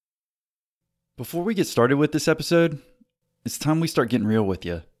Before we get started with this episode, it's time we start getting real with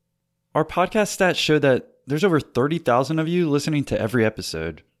you. Our podcast stats show that there's over 30,000 of you listening to every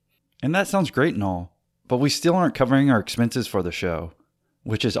episode. And that sounds great and all, but we still aren't covering our expenses for the show,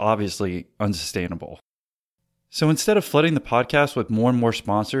 which is obviously unsustainable. So instead of flooding the podcast with more and more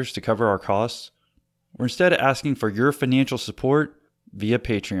sponsors to cover our costs, we're instead asking for your financial support via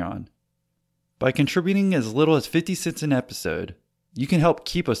Patreon. By contributing as little as 50 cents an episode, you can help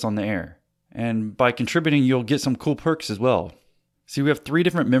keep us on the air. And by contributing, you'll get some cool perks as well. See, we have 3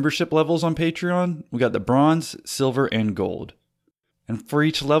 different membership levels on Patreon. We got the bronze, silver, and gold. And for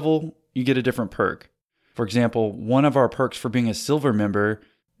each level, you get a different perk. For example, one of our perks for being a silver member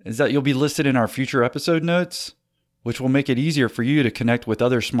is that you'll be listed in our future episode notes, which will make it easier for you to connect with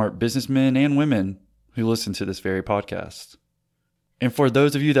other smart businessmen and women who listen to this very podcast. And for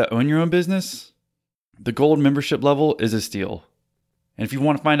those of you that own your own business, the gold membership level is a steal. And if you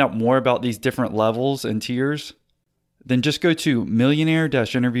want to find out more about these different levels and tiers, then just go to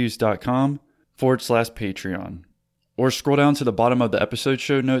millionaire-interviews.com/Patreon or scroll down to the bottom of the episode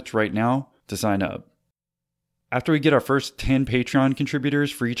show notes right now to sign up. After we get our first 10 Patreon contributors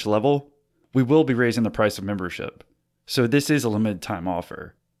for each level, we will be raising the price of membership. So this is a limited time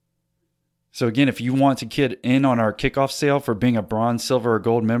offer. So again, if you want to get in on our kickoff sale for being a bronze, silver, or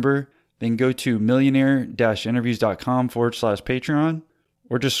gold member, then go to millionaire-interviews.com/Patreon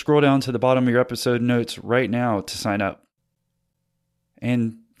or just scroll down to the bottom of your episode notes right now to sign up.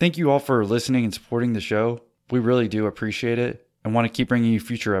 And thank you all for listening and supporting the show. We really do appreciate it and want to keep bringing you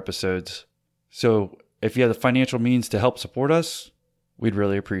future episodes. So if you have the financial means to help support us, we'd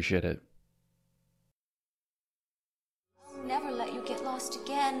really appreciate it. I'll never let you get lost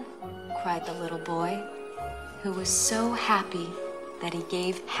again, cried the little boy, who was so happy that he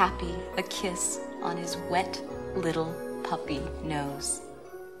gave Happy a kiss on his wet little puppy nose.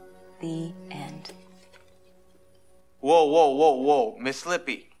 The end. Whoa, Miss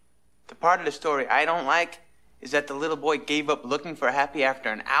Lippy. The part of the story I don't like is that the little boy gave up looking for Happy after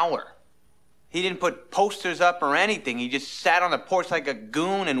an hour. He didn't put posters up or anything. He just sat on the porch like a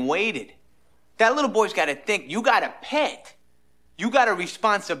goon and waited. That little boy's got to think, you got a pet. You got a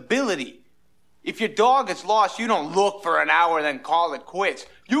responsibility. If your dog is lost, you don't look for an hour and then call it quits.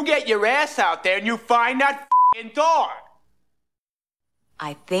 You get your ass out there and you find that f***ing dog.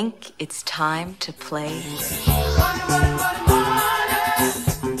 I think it's time to play.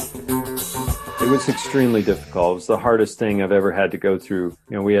 It was extremely difficult. It was the hardest thing I've ever had to go through.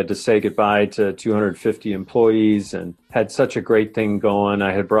 You know, we had to say goodbye to 250 employees and had such a great thing going.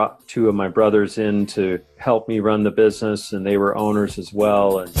 I had brought 2 of my brothers in to help me run the business, and they were owners as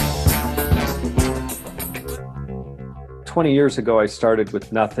well. And 20 years ago, I started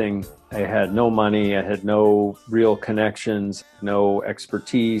with nothing. I had no money. I had no real connections, no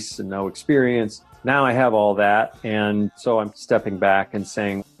expertise, and no experience. Now I have all that. And so I'm stepping back and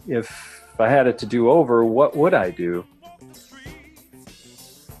saying, if I had it to do over, what would I do?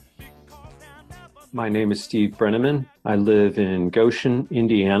 My name is Steve Brenneman. I live in Goshen,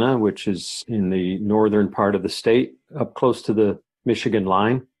 Indiana, which is in the northern part of the state, up close to the Michigan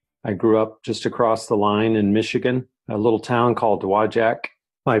line. I grew up just across the line in Michigan, a little town called Dowagiac.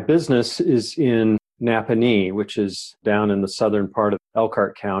 My business is in Napanee, which is down in the southern part of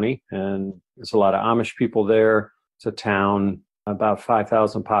Elkhart County, and there's a lot of Amish people there. It's a town, about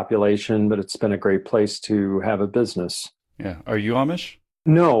 5,000 population, but it's been a great place to have a business. Yeah. Are you Amish?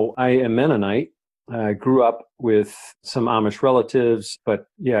 No, I am Mennonite. I grew up with some Amish relatives, but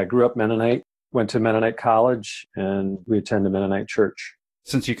yeah, I grew up Mennonite, went to Mennonite college, and we attended Mennonite church.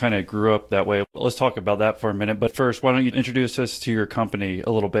 Since you kind of grew up that way, let's talk about that for a minute. But first, why don't you introduce us to your company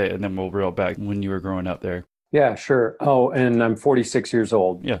a little bit, and then we'll reel back when you were growing up there. Yeah, sure. Oh, and I'm 46 years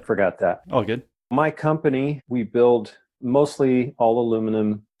old. Yeah. Forgot that. All good. My company, we build mostly all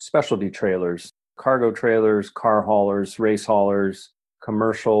aluminum specialty trailers, cargo trailers, car haulers, race haulers,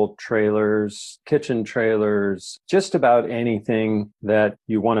 commercial trailers, kitchen trailers, just about anything that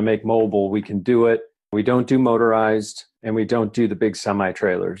you want to make mobile, we can do it. We don't do motorized, and we don't do the big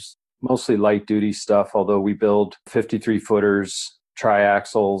semi-trailers. Mostly light-duty stuff, although we build 53-footers,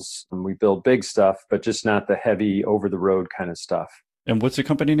 triaxles, and we build big stuff, but just not the heavy, over-the-road kind of stuff. And what's the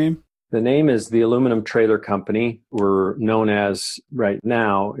company name? The name is the Aluminum Trailer Company. We're known as, right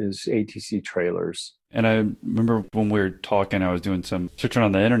now, is ATC Trailers. And I remember when we were talking, I was doing some searching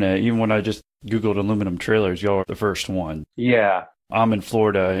on the internet. Even when I just Googled aluminum trailers, y'all are the first one. Yeah. I'm in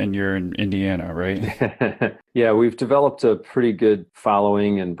Florida and you're in Indiana, right? Yeah, we've developed a pretty good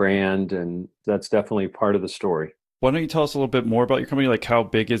following and brand, and that's definitely part of the story. Why don't you tell us a little bit more about your company? Like, how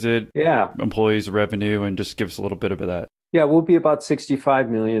big is it? Yeah. Employees, revenue, and just give us a little bit of that. Yeah, we'll be about 65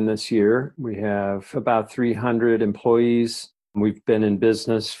 million this year. We have about 300 employees. We've been in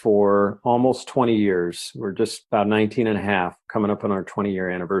business for almost 20 years. We're just about 19 and a half, coming up on our 20-year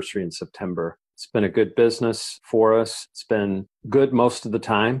anniversary in September. It's been a good business for us. It's been good most of the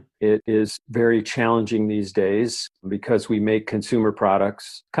time. It is very challenging these days because we make consumer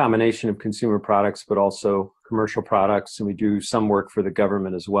products, combination of consumer products, but also commercial products, and we do some work for the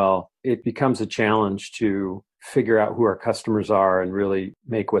government as well. It becomes a challenge to figure out who our customers are and really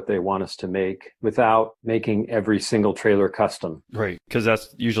make what they want us to make without making every single trailer custom. Right. Because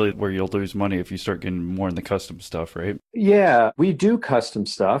that's usually where you'll lose money if you start getting more in the custom stuff, right? Yeah, we do custom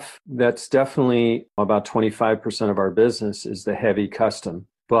stuff. That's definitely about 25% of our business is the heavy custom.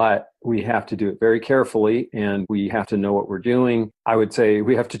 But we have to do it very carefully and we have to know what we're doing. I would say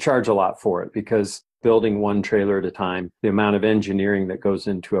we have to charge a lot for it because building one trailer at a time, the amount of engineering that goes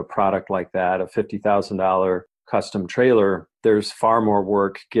into a product like that, a $50,000 custom trailer, there's far more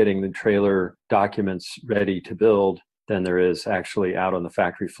work getting the trailer documents ready to build than there is actually out on the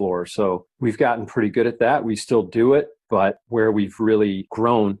factory floor. So we've gotten pretty good at that. We still do it, but where we've really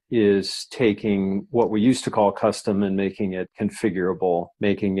grown is taking what we used to call custom and making it configurable,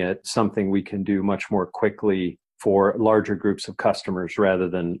 making it something we can do much more quickly for larger groups of customers rather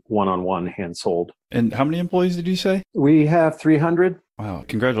than one-on-one hand sold. And how many employees did you say? We have 300. Wow.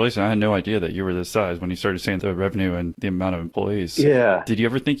 Congratulations. I had no idea that you were this size when you started saying the revenue and the amount of employees. Yeah. Did you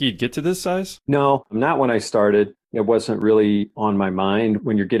ever think you'd get to this size? No, not when I started. It wasn't really on my mind.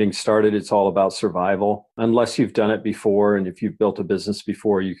 When you're getting started, it's all about survival. Unless you've done it before, and if you've built a business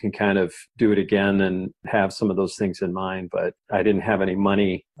before, you can kind of do it again and have some of those things in mind. But I didn't have any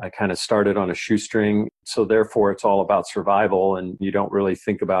money. I kind of started on a shoestring. So therefore, it's all about survival. And you don't really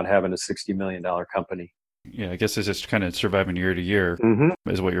think about having a $60 million company. Yeah, I guess it's just kind of surviving year to year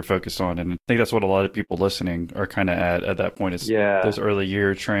is what you're focused on. And I think that's what a lot of people listening are kind of at that point. Is those early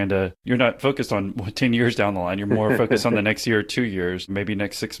years you're not focused on 10 years down the line. You're more focused on the next year, 2 years, maybe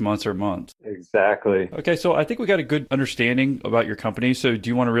next 6 months or month. Exactly. Okay, so I think we got a good understanding about your company. So do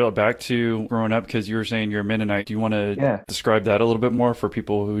you want to reel it back to growing up? Because you were saying you're a Mennonite. Do you want to describe that a little bit more for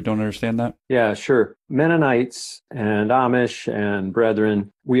people who don't understand that? Yeah, sure. Mennonites and Amish and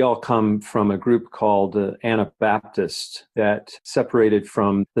Brethren, we all come from a group called Anabaptist that separated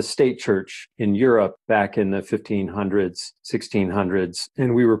from the state church in Europe back in the 1500s, 1600s,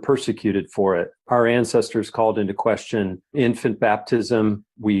 and we were persecuted for it. Our ancestors called into question infant baptism.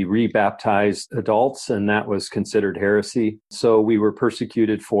 We rebaptized adults, and that was considered heresy. So we were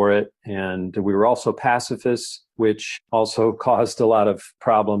persecuted for it, and we were also pacifists, which also caused a lot of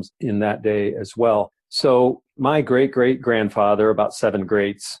problems in that day as well. So my great-great-grandfather, about 7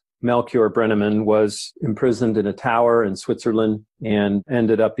 greats, Melchior Brenneman, was imprisoned in a tower in Switzerland and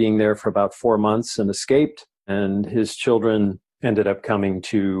ended up being there for about 4 months and escaped. And his children ended up coming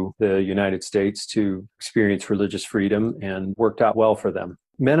to the United States to experience religious freedom and worked out well for them.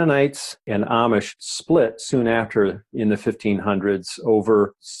 Mennonites and Amish split soon after in the 1500s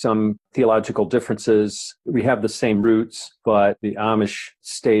over some theological differences. We have the same roots, but the Amish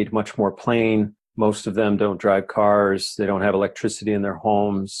stayed much more plain. Most of them don't drive cars. They don't have electricity in their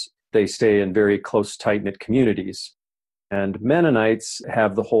homes. They stay in very close, tight-knit communities. And Mennonites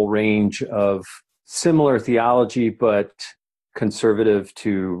have the whole range of similar theology, but conservative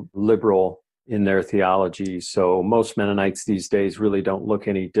to liberal in their theology. So most Mennonites these days really don't look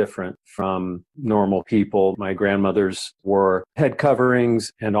any different from normal people. My grandmothers wore head coverings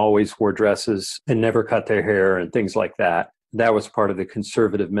and always wore dresses and never cut their hair and things like that. That was part of the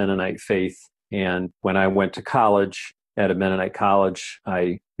conservative Mennonite faith. And when I went to college at a Mennonite college,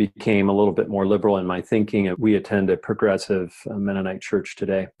 I became a little bit more liberal in my thinking, and we attend a progressive Mennonite church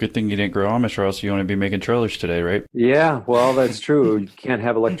today. Good thing you didn't grow Amish, or else you wouldn't be making trailers today, right? Yeah, well, that's true. You can't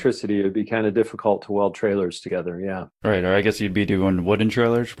have electricity. It would be kind of difficult to weld trailers together, yeah. Right, or I guess you'd be doing wooden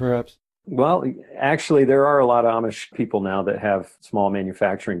trailers, perhaps? Well, actually, there are a lot of Amish people now that have small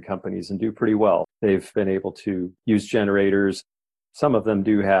manufacturing companies and do pretty well. They've been able to use generators. Some of them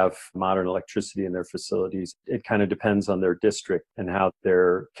do have modern electricity in their facilities. It kind of depends on their district and how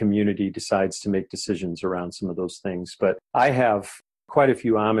their community decides to make decisions around some of those things. But I have quite a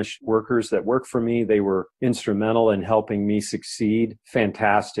few Amish workers that work for me. They were instrumental in helping me succeed.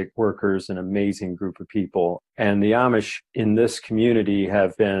 Fantastic workers, an amazing group of people. And the Amish in this community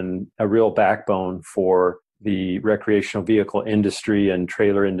have been a real backbone for the recreational vehicle industry and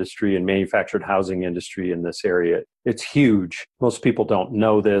trailer industry and manufactured housing industry in this area. It's huge. Most people don't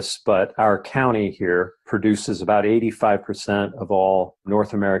know this, but our county here produces about 85% of all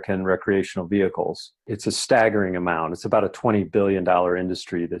North American recreational vehicles. It's a staggering amount. It's about a $20 billion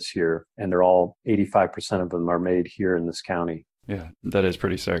industry this year, and they're all 85% of them are made here in this county. Yeah, that is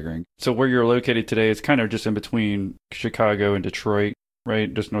pretty staggering. So where you're located today, it's kind of just in between Chicago and Detroit,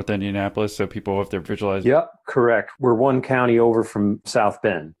 right? Just north of Indianapolis, so people have to visualize. Yep, correct. We're one county over from South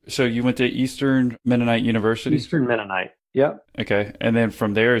Bend. So you went to Eastern Mennonite University? Eastern Mennonite. Yep. Okay. And then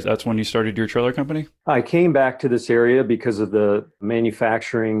from there, that's when you started your trailer company? I came back to this area because of the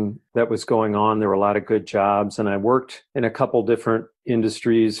manufacturing that was going on. There were a lot of good jobs, and I worked in a couple different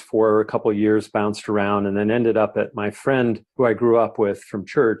industries for a couple of years, bounced around, and then ended up at my friend who I grew up with from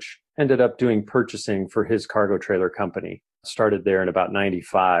church, ended up doing purchasing for his cargo trailer company. Started there in about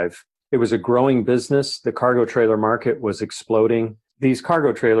 95. It was a growing business. The cargo trailer market was exploding. These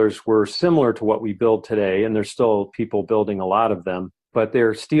cargo trailers were similar to what we build today, and there's still people building a lot of them, but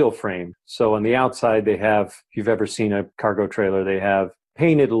they're steel frame. So on the outside, they have, if you've ever seen a cargo trailer, they have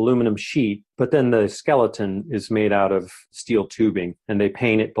painted aluminum sheet, but then the skeleton is made out of steel tubing, and they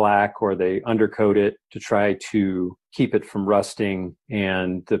paint it black or they undercoat it to try to keep it from rusting.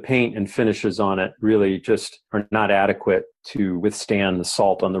 And the paint and finishes on it really just are not adequate to withstand the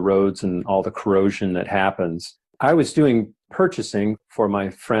salt on the roads and all the corrosion that happens. I was doing purchasing for my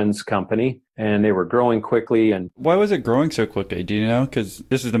friend's company, and they were growing quickly. And why was it growing so quickly? Do you know? Because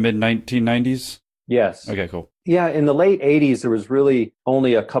this is the mid 1990s? Yes. Okay, cool. Yeah, in the late 80s, there was really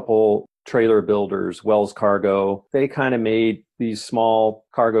only a couple trailer builders, Wells Cargo. They kind of made these small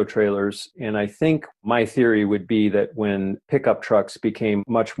cargo trailers. And I think my theory would be that when pickup trucks became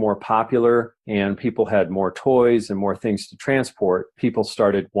much more popular and people had more toys and more things to transport, people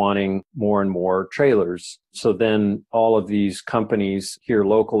started wanting more and more trailers. So then all of these companies here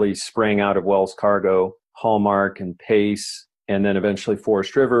locally sprang out of Wells Cargo, Hallmark and Pace, and then eventually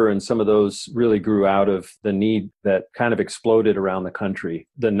Forest River, and some of those really grew out of the need that kind of exploded around the country.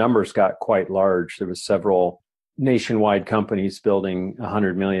 The numbers got quite large. There was several nationwide companies building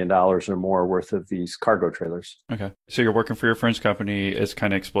 $100 million or more worth of these cargo trailers. Okay. So you're working for your friend's company. It's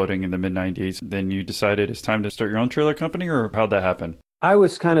kind of exploding in the mid-90s. Then you decided it's time to start your own trailer company, or how'd that happen? I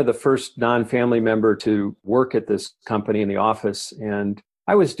was kind of the first non-family member to work at this company in the office, and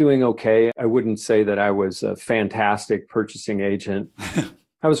I was doing okay. I wouldn't say that I was a fantastic purchasing agent.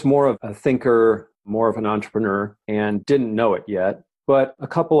 I was more of a thinker, more of an entrepreneur, and didn't know it yet. But a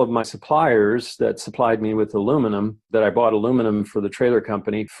couple of my suppliers that supplied me with aluminum, that I bought aluminum for the trailer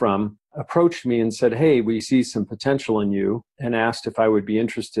company from, approached me and said, "Hey, we see some potential in you," and asked if I would be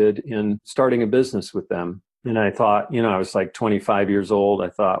interested in starting a business with them. And I thought, I was like 25 years old. I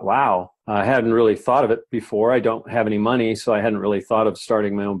thought, wow, I hadn't really thought of it before. I don't have any money, so I hadn't really thought of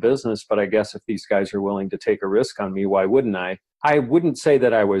starting my own business. But I guess if these guys are willing to take a risk on me, why wouldn't I? I wouldn't say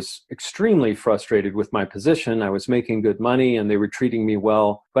that I was extremely frustrated with my position. I was making good money and they were treating me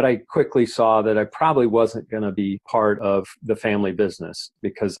well. But I quickly saw that I probably wasn't going to be part of the family business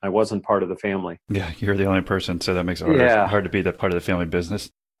because I wasn't part of the family. Yeah, you're the only person, so that makes it hard to be that part of the family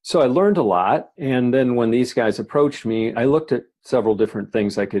business. So I learned a lot. And then when these guys approached me, I looked at several different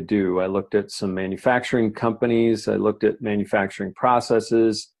things I could do. I looked at some manufacturing companies. I looked at manufacturing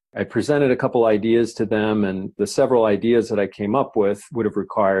processes. I presented a couple ideas to them, and the several ideas that I came up with would have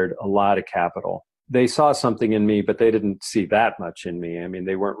required a lot of capital. They saw something in me, but they didn't see that much in me. I mean,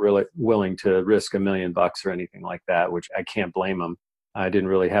 they weren't really willing to risk $1 million or anything like that, which I can't blame them. I didn't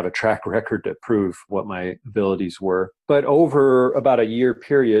really have a track record to prove what my abilities were. But over about a year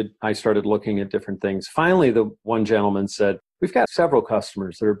period, I started looking at different things. Finally, the one gentleman said, "We've got several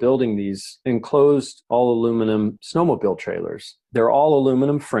customers that are building these enclosed all aluminum snowmobile trailers. They're all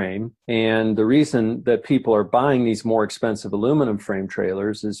aluminum frame. And the reason that people are buying these more expensive aluminum frame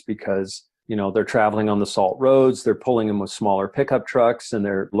trailers is because they're traveling on the salt roads, they're pulling them with smaller pickup trucks, and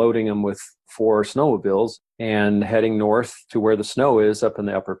they're loading them with 4 snowmobiles and heading north to where the snow is up in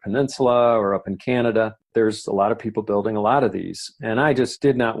the Upper Peninsula or up in Canada. There's a lot of people building a lot of these. And I just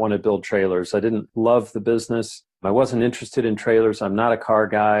did not want to build trailers. I didn't love the business. I wasn't interested in trailers. I'm not a car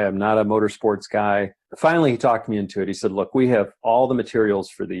guy. I'm not a motorsports guy. Finally, he talked me into it. He said, "Look, we have all the materials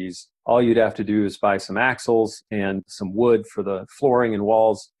for these. All you'd have to do is buy some axles and some wood for the flooring and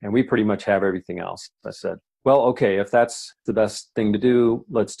walls, and we pretty much have everything else." I said, "Well, okay, if that's the best thing to do,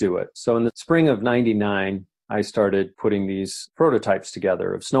 let's do it." So in the spring of 99, I started putting these prototypes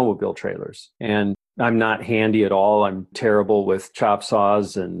together of snowmobile trailers. And I'm not handy at all. I'm terrible with chop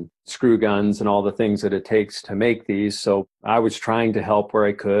saws and screw guns and all the things that it takes to make these. So I was trying to help where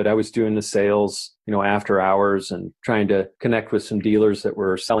I could. I was doing the sales, after hours and trying to connect with some dealers that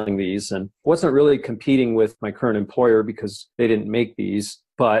were selling these, and wasn't really competing with my current employer because they didn't make these,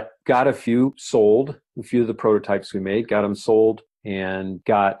 but got a few sold, a few of the prototypes we made, got them sold, and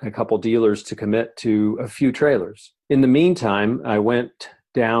got a couple dealers to commit to a few trailers. In the meantime, I went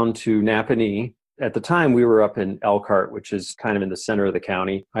down to Napanee. At the time, we were up in Elkhart, which is kind of in the center of the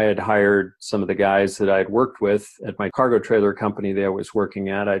county. I had hired some of the guys that I had worked with at my cargo trailer company that I was working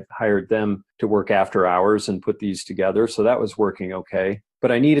at. I'd hired them to work after hours and put these together. So that was working okay.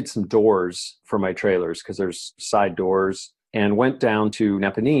 But I needed some doors for my trailers because there's side doors, and went down to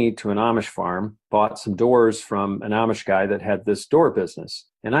Napanee to an Amish farm, bought some doors from an Amish guy that had this door business.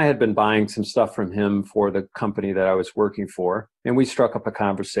 And I had been buying some stuff from him for the company that I was working for. And we struck up a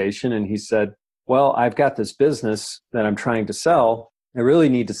conversation, and he said, well, I've got this business that I'm trying to sell. I really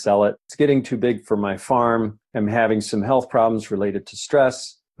need to sell it. It's getting too big for my farm. I'm having some health problems related to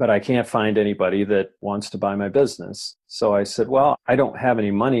stress, but I can't find anybody that wants to buy my business. So I said, well, I don't have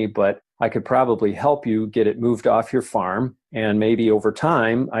any money, but I could probably help you get it moved off your farm. And maybe over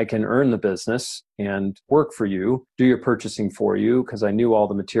time, I can earn the business and work for you, do your purchasing for you, because I knew all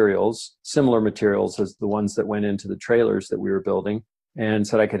the materials, similar materials as the ones that went into the trailers that we were building. And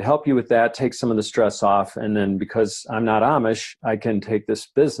said I could help you with that, take some of the stress off. And then because I'm not Amish, I can take this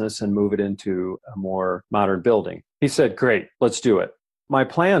business and move it into a more modern building. He said, great, let's do it. My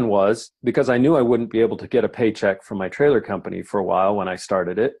plan was, because I knew I wouldn't be able to get a paycheck from my trailer company for a while when I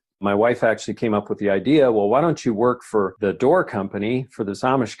started it, my wife actually came up with the idea, well, why don't you work for the door company for this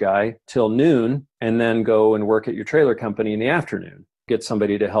Amish guy till noon and then go and work at your trailer company in the afternoon? Get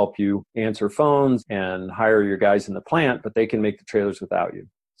somebody to help you answer phones and hire your guys in the plant, but they can make the trailers without you.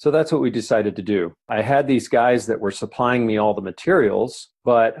 So that's what we decided to do. I had these guys that were supplying me all the materials,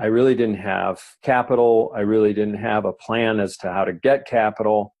 but I really didn't have capital. I really didn't have a plan as to how to get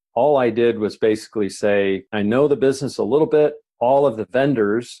capital. All I did was basically say, I know the business a little bit. All of the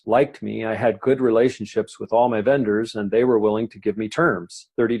vendors liked me. I had good relationships with all my vendors, and they were willing to give me terms,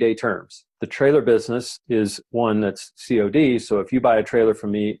 30-day terms. The trailer business is one that's COD. So if you buy a trailer from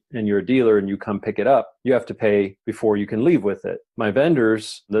me and you're a dealer and you come pick it up, you have to pay before you can leave with it. My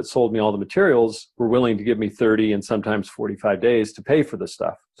vendors that sold me all the materials were willing to give me 30 and sometimes 45 days to pay for the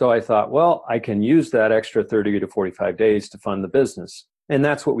stuff. So I thought, well, I can use that extra 30 to 45 days to fund the business. And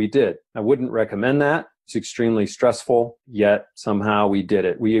that's what we did. I wouldn't recommend that. It's extremely stressful, yet somehow we did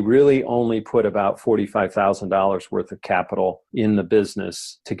it. We really only put about $45,000 worth of capital in the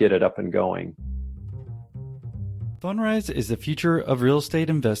business to get it up and going. Fundrise is the future of real estate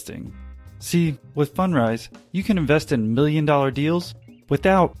investing. See, with Fundrise, you can invest in million-dollar deals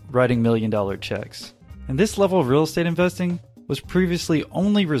without writing million-dollar checks. And this level of real estate investing was previously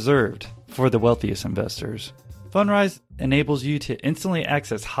only reserved for the wealthiest investors. Fundrise enables you to instantly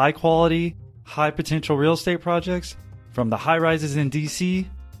access high-quality, high-potential real estate projects from the high-rises in DC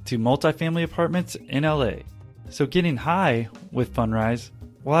to multifamily apartments in LA. So getting high with Fundrise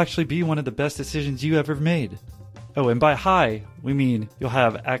will actually be one of the best decisions you ever made. Oh, and by high, we mean you'll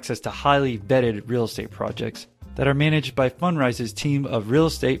have access to highly vetted real estate projects that are managed by Fundrise's team of real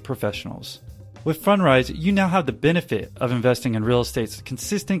estate professionals. With Fundrise, you now have the benefit of investing in real estate's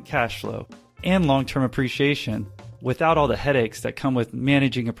consistent cash flow and long-term appreciation without all the headaches that come with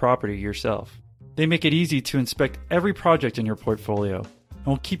managing a property yourself. They make it easy to inspect every project in your portfolio and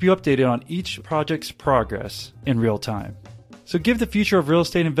will keep you updated on each project's progress in real time. So give the future of real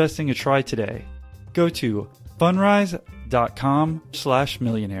estate investing a try today. Go to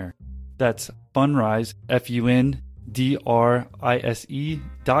fundrise.com/millionaire. That's Fundrise,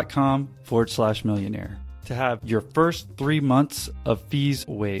 fundrise.com/millionaire to have your first 3 months of fees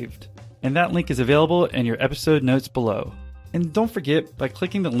waived. And that link is available in your episode notes below. And don't forget, by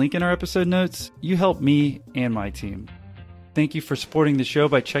clicking the link in our episode notes, you help me and my team. Thank you for supporting the show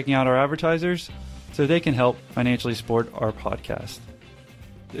by checking out our advertisers so they can help financially support our podcast.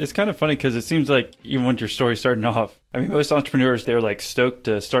 It's kind of funny because it seems like even when your story's starting off, I mean, most entrepreneurs, they're like stoked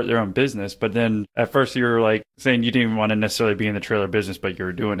to start their own business. But then at first you were like saying you didn't even want to necessarily be in the trailer business, but you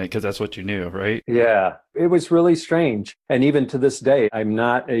were doing it because that's what you knew, right? Yeah, it was really strange. And even to this day, I'm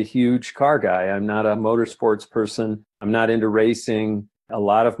not a huge car guy. I'm not a motorsports person. I'm not into racing. A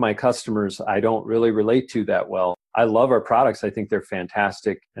lot of my customers, I don't really relate to that well. I love our products. I think they're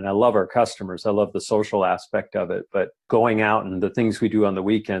fantastic. And I love our customers. I love the social aspect of it. But going out and the things we do on the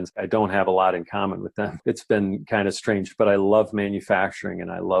weekends, I don't have a lot in common with them. It's been kind of strange, but I love manufacturing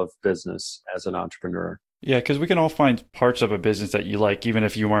and I love business as an entrepreneur. Yeah, because we can all find parts of a business that you like, even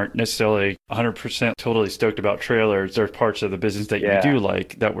if you weren't necessarily 100% totally stoked about trailers. There's parts of the business that you do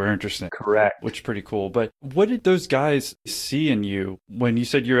like that were interesting. Correct. Which is pretty cool. But what did those guys see in you when you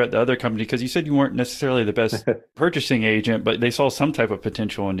said you were at the other company? Because you said you weren't necessarily the best purchasing agent, but they saw some type of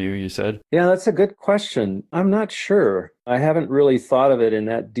potential in you said. Yeah, that's a good question. I'm not sure. I haven't really thought of it in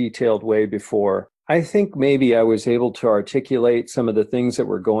that detailed way before. I think maybe I was able to articulate some of the things that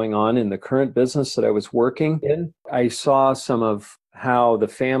were going on in the current business that I was working in. I saw some of how the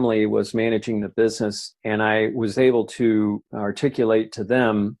family was managing the business, and I was able to articulate to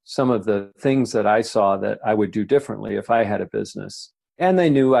them some of the things that I saw that I would do differently if I had a business. And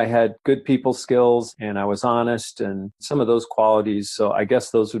they knew I had good people skills and I was honest and some of those qualities. So I guess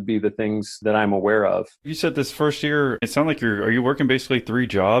those would be the things that I'm aware of. You said this first year, it sounded like are you working basically 3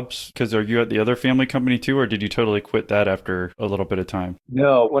 jobs? Because are you at the other family company too, or did you totally quit that after a little bit of time?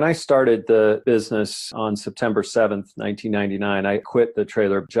 No, when I started the business on September 7th, 1999, I quit the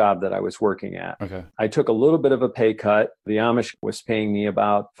trailer job that I was working at. Okay. I took a little bit of a pay cut. The Amish was paying me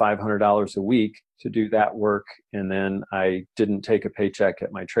about $500 a week to do that work. And then I didn't take a paycheck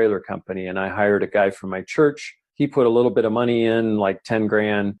at my trailer company. And I hired a guy from my church. He put a little bit of money in, like 10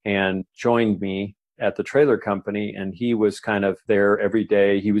 grand, and joined me at the trailer company. And he was kind of there every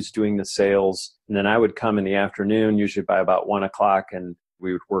day. He was doing the sales. And then I would come in the afternoon, usually by about 1:00, and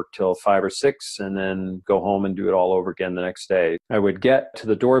we would work till 5 or 6 and then go home and do it all over again the next day. I would get to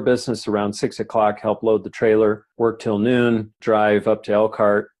the door business around 6:00, help load the trailer, work till noon, drive up to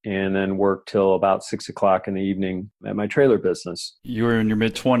Elkhart, and then work till about 6:00 in the evening at my trailer business. You were in your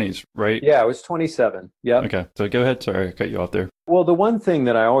mid-20s, right? Yeah, I was 27. Yep. Okay. So go ahead. Sorry, I cut you off there. Well, the one thing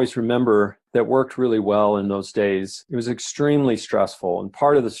that I always remember that worked really well in those days, it was extremely stressful. And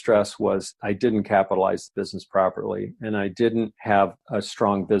part of the stress was I didn't capitalize the business properly. And I didn't have a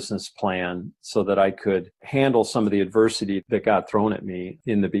strong business plan so that I could handle some of the adversity that got thrown at me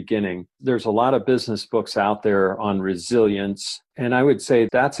in the beginning. There's a lot of business books out there on resilience. And I would say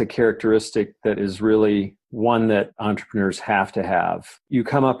that's a characteristic that is really one that entrepreneurs have to have. You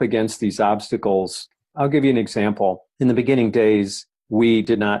come up against these obstacles. I'll give you an example. In the beginning days, we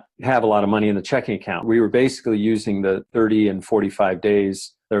did not have a lot of money in the checking account. We were basically using the 30 and 45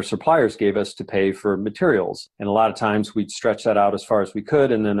 days that our suppliers gave us to pay for materials. And a lot of times we'd stretch that out as far as we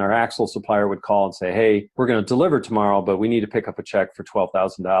could. And then our axle supplier would call and say, hey, we're going to deliver tomorrow, but we need to pick up a check for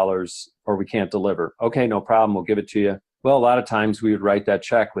 $12,000 or we can't deliver. Okay, no problem. We'll give it to you. Well, a lot of times we would write that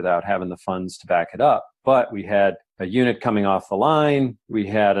check without having the funds to back it up. But we had a unit coming off the line. We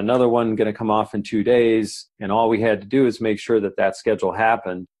had another one going to come off in 2 days. And all we had to do is make sure that that schedule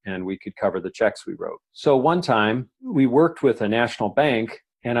happened and we could cover the checks we wrote. So one time we worked with a national bank,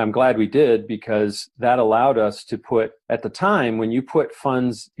 and I'm glad we did because that allowed us to put, at the time, when you put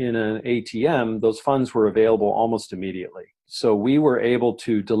funds in an ATM, those funds were available almost immediately. So we were able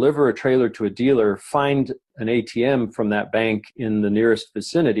to deliver a trailer to a dealer, find an ATM from that bank in the nearest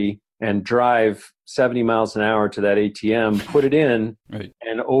vicinity, and drive 70 miles an hour to that ATM, put it in, right.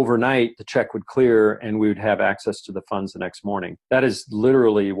 And overnight the check would clear and we would have access to the funds the next morning. That is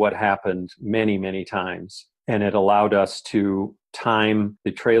literally what happened many, many times. And it allowed us to time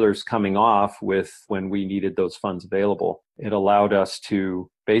the trailers coming off with when we needed those funds available. It allowed us to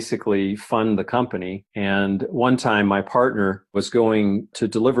basically fund the company. And one time my partner was going to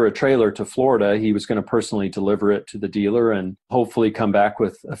deliver a trailer to Florida. He was going to personally deliver it to the dealer and hopefully come back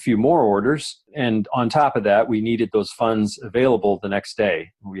with a few more orders. And on top of that, we needed those funds available the next day.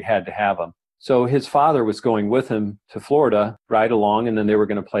 We had to have them. So his father was going with him to Florida, ride along, and then they were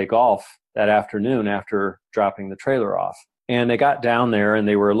going to play golf that afternoon after dropping the trailer off. And they got down there and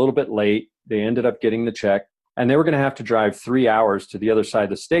they were a little bit late. They ended up getting the check. And they were going to have to drive 3 hours to the other side of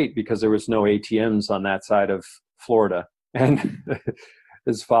the state because there was no ATMs on that side of Florida. And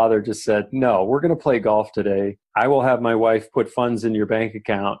his father just said, no, we're going to play golf today. I will have my wife put funds in your bank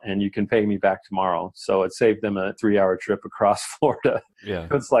account and you can pay me back tomorrow. So it saved them a 3-hour trip across Florida. Yeah.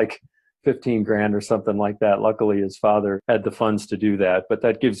 It's like 15 grand or something like that. Luckily, his father had the funds to do that. But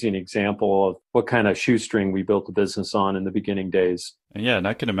that gives you an example of what kind of shoestring we built the business on in the beginning days. Yeah, and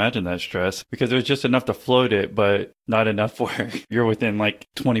I can imagine that stress because it was just enough to float it, but not enough where you're within like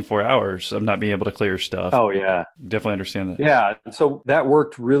 24 hours of not being able to clear stuff. Oh, yeah. Definitely understand that. Yeah. So that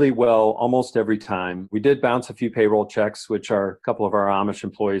worked really well almost every time. We did bounce a few payroll checks, which a couple of our Amish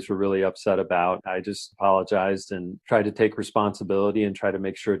employees were really upset about. I just apologized and tried to take responsibility and try to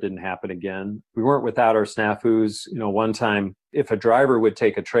make sure it didn't happen again. We weren't without our snafus. One time, if a driver would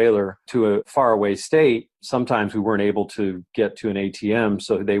take a trailer to a faraway state, sometimes we weren't able to get to an ATM,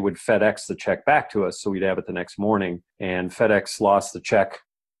 so they would FedEx the check back to us so we'd have it the next morning. And FedEx lost the check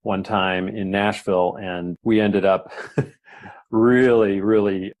one time in Nashville, and we ended up really,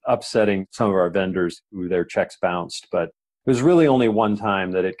 really upsetting some of our vendors who their checks bounced. But it was really only one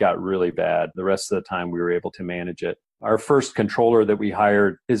time that it got really bad. The rest of the time we were able to manage it. Our first controller that we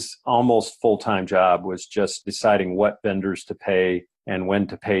hired, his almost full-time job was just deciding what vendors to pay and when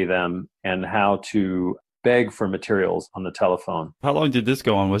to pay them and how to beg for materials on the telephone. How long did this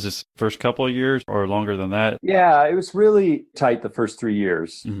go on? Was this first couple of years or longer than that? Yeah, it was really tight the first 3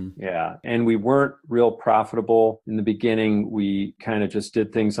 years. Mm-hmm. Yeah. And we weren't real profitable in the beginning. We kind of just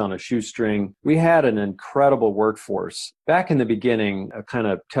did things on a shoestring. We had an incredible workforce. Back in the beginning, I'll kind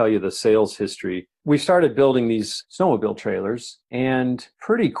of tell you the sales history. We started building these snowmobile trailers, and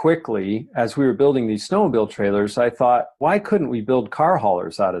pretty quickly, as we were building these snowmobile trailers, I thought, why couldn't we build car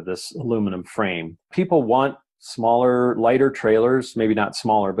haulers out of this aluminum frame? People want smaller, lighter trailers, maybe not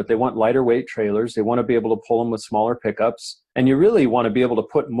smaller, but they want lighter weight trailers. They want to be able to pull them with smaller pickups, and you really want to be able to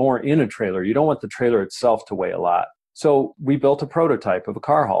put more in a trailer. You don't want the trailer itself to weigh a lot. So we built a prototype of a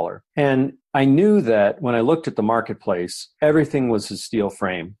car hauler. And I knew that when I looked at the marketplace, everything was a steel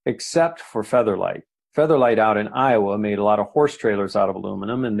frame, except for Featherlight. Featherlight out in Iowa made a lot of horse trailers out of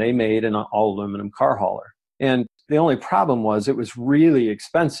aluminum, and they made an all aluminum car hauler. And the only problem was it was really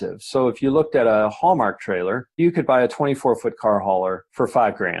expensive. So if you looked at a Hallmark trailer, you could buy a 24-foot car hauler for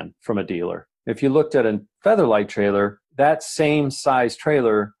 $5,000 from a dealer. If you looked at a Featherlight trailer, that same size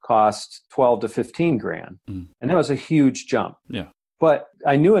trailer cost 12 to 15 grand. And that was a huge jump. Yeah. But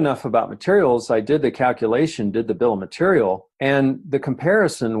I knew enough about materials. I did the calculation, did the bill of material. And the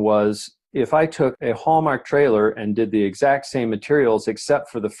comparison was, if I took a Hallmark trailer and did the exact same materials except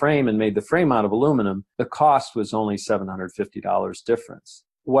for the frame and made the frame out of aluminum, the cost was only $750 difference.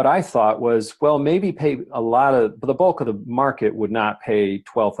 What I thought was, well, maybe pay the bulk of the market would not pay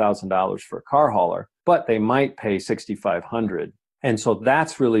 $12,000 for a car hauler, but they might pay $6,500. And so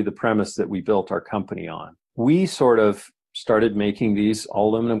that's really the premise that we built our company on. We sort of started making these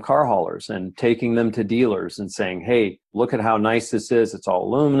all aluminum car haulers and taking them to dealers and saying, hey, look at how nice this is. It's all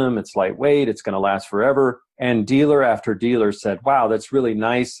aluminum. It's lightweight. It's going to last forever. And dealer after dealer said, wow, that's really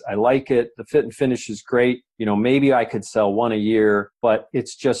nice. I like it. The fit and finish is great. You know, maybe I could sell one a year, but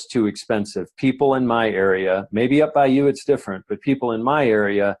it's just too expensive. People in my area, maybe up by you, it's different, but people in my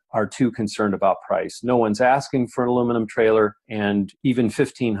area are too concerned about price. No one's asking for an aluminum trailer, and even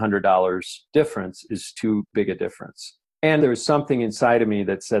 $1,500 difference is too big a difference. And there was something inside of me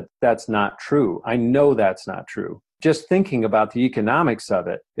that said, that's not true. I know that's not true. Just thinking about the economics of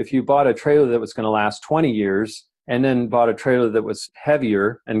it, if you bought a trailer that was going to last 20 years and then bought a trailer that was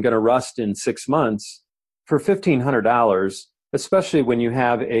heavier and going to rust in 6 months, for $1,500, especially when you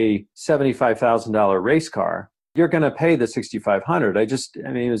have a $75,000 race car, you're going to pay the $6,500.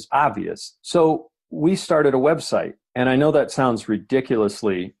 It was obvious. So we started a website. And I know that sounds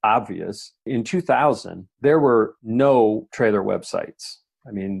ridiculously obvious. In 2000, there were no trailer websites.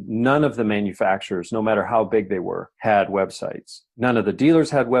 None of the manufacturers, no matter how big they were, had websites. None of the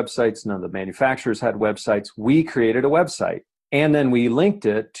dealers had websites. None of the manufacturers had websites. We created a website. And then we linked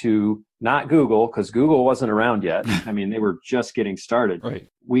it to not Google, because Google wasn't around yet. They were just getting started. Right.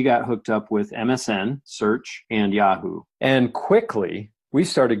 We got hooked up with MSN, Search, and Yahoo. And quickly, we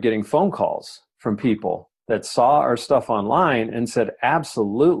started getting phone calls from people that saw our stuff online and said,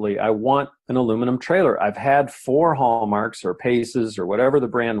 absolutely, I want an aluminum trailer. I've had 4 Hallmarks or Paces or whatever the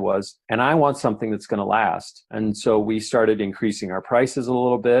brand was, and I want something that's going to last. And so we started increasing our prices a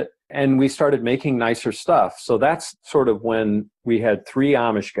little bit, and we started making nicer stuff. So that's sort of when we had 3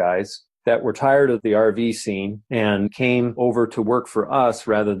 Amish guys that were tired of the RV scene and came over to work for us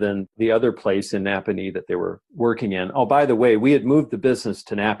rather than the other place in Napanee that they were working in. Oh, by the way, we had moved the business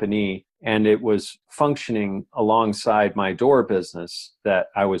to Napanee, and it was functioning alongside my door business that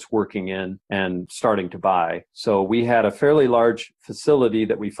I was working in and starting to buy. So we had a fairly large facility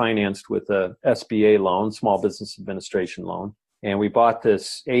that we financed with a SBA loan, Small Business Administration loan. And we bought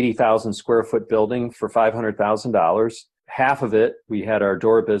this 80,000 square foot building for $500,000. Half of it, we had our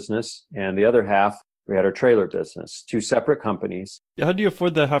door business, and the other half, we had our trailer business, 2 separate companies. How do you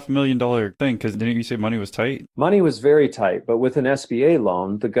afford the $500,000 thing? Because didn't you say money was tight? Money was very tight, but with an SBA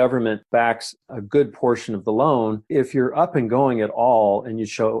loan, the government backs a good portion of the loan. If you're up and going at all and you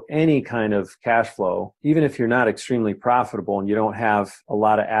show any kind of cash flow, even if you're not extremely profitable and you don't have a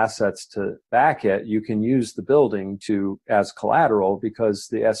lot of assets to back it, you can use the building as collateral, because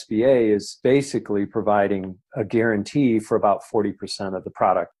the SBA is basically providing a guarantee for about 40% of the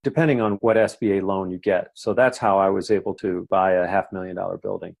product, depending on what SBA loan you get. So that's how I was able to buy a $500,000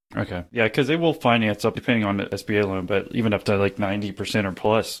 building. Okay. Yeah, because they will finance up depending on the SBA loan, but even up to like 90% or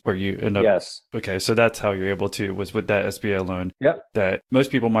plus where you end up. Yes. Okay. So that's how you're able to, was with that SBA loan. Yep. That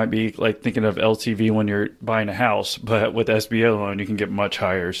most people might be like thinking of LTV when you're buying a house, but with SBA loan, you can get much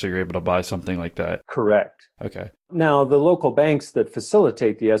higher. So you're able to buy something like that. Correct. Okay. Now, the local banks that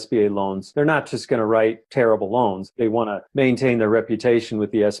facilitate the SBA loans, they're not just going to write terrible loans. They want to maintain their reputation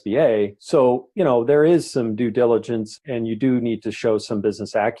with the SBA. So, there is some due diligence and you do need to show some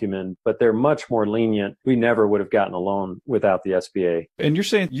business acumen, but they're much more lenient. We never would have gotten a loan without the SBA. And you're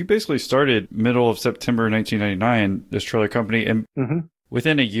saying you basically started middle of September 1999, this trailer company, and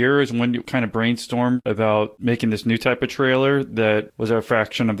within a year is when you kind of brainstormed about making this new type of trailer that was a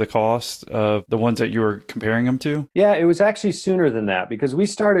fraction of the cost of the ones that you were comparing them to? Yeah, it was actually sooner than that because we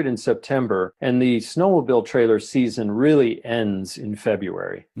started in September and the snowmobile trailer season really ends in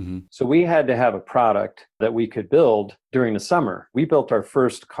February. So we had to have a product that we could build during the summer. We built our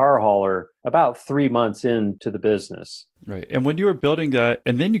first car hauler about 3 months into the business. Right. And when you were building that,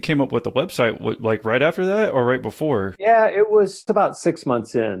 and then you came up with the website, like right after that or right before? Yeah, it was about 6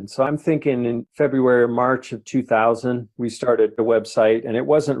 months in. So I'm thinking in February or March of 2000, we started the website and it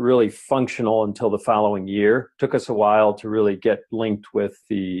wasn't really functional until the following year. It took us a while to really get linked with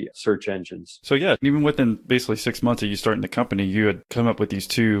the search engines. So yeah, even within basically 6 months of you starting the company, you had come up with these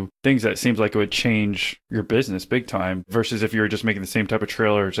two things that seems like it would change your business big time versus if you were just making the same type of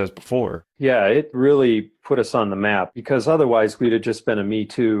trailers as before. Yeah, it really put us on the map because otherwise we'd have just been a me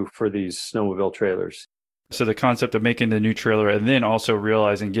too for these snowmobile trailers. So the concept of making the new trailer and then also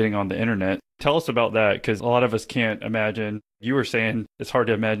realizing getting on the internet. Tell us about that because a lot of us can't imagine. You were saying it's hard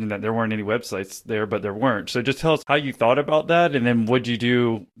to imagine that there weren't any websites there, but there weren't. So just tell us how you thought about that and then what'd you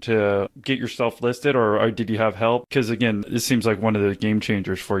do to get yourself listed or did you have help? Because again, this seems like one of the game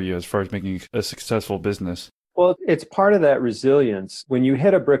changers for you as far as making a successful business. Well, it's part of that resilience. When you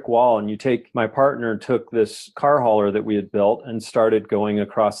hit a brick wall and my partner took this car hauler that we had built and started going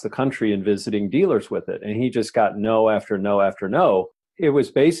across the country and visiting dealers with it. And he just got no after no after no. It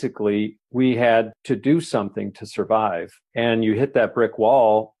was basically, we had to do something to survive. And you hit that brick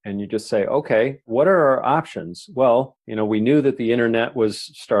wall and you just say, okay, what are our options? Well, we knew that the internet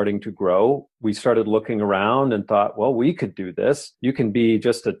was starting to grow. We started looking around and thought, well, we could do this. You can be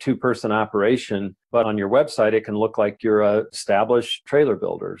just a 2-person operation, but on your website, it can look like you're a established trailer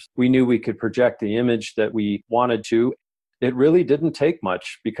builders. We knew we could project the image that we wanted to. It really didn't take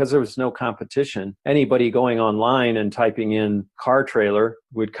much because there was no competition. Anybody going online and typing in car trailer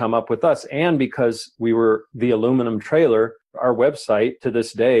would come up with us. And because we were the aluminum trailer, our website to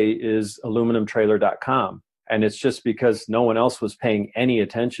this day is aluminumtrailer.com. And it's just because no one else was paying any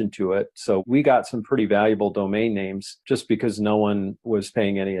attention to it. So we got some pretty valuable domain names just because no one was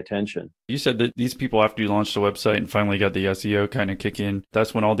paying any attention. You said that these people, after you launched the website and finally got the SEO kind of kick in,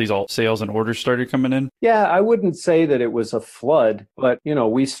 that's when all these sales and orders started coming in? Yeah, I wouldn't say that it was a flood, but,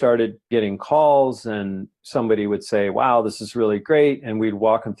 we started getting calls and somebody would say, wow, this is really great. And we'd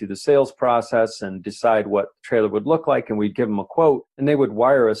walk them through the sales process and decide what the trailer would look like. And we'd give them a quote and they would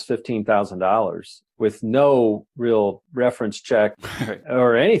wire us $15,000 with no real reference check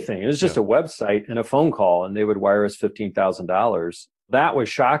or anything. It was just a website and a phone call and they would wire us $15,000. That was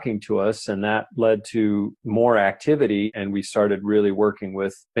shocking to us and that led to more activity. And we started really working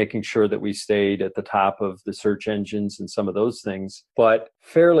with making sure that we stayed at the top of the search engines and some of those things. But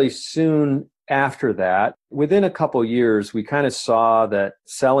fairly soon after that, within a couple years, we kind of saw that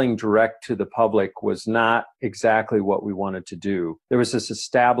selling direct to the public was not exactly what we wanted to do. There was this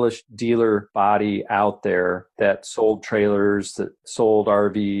established dealer body out there that sold trailers, that sold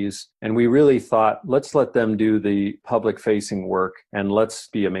RVs, and we really thought, let's let them do the public-facing work and let's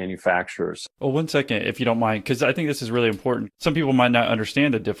be a manufacturer. Well, 1 second, if you don't mind, because I think this is really important. Some people might not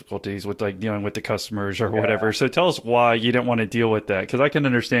understand the difficulties with dealing with the customers or whatever. So tell us why you didn't want to deal with that, because I can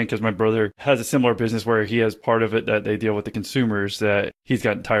understand because my brother has a similar business where he has part of it that they deal with the consumers that he's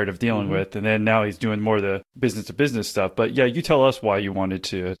gotten tired of dealing with. And then now he's doing more of the business to business stuff. But yeah, you tell us why you wanted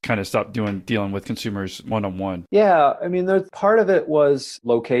to kind of stop dealing with consumers one-on-one. Yeah, I mean, part of it was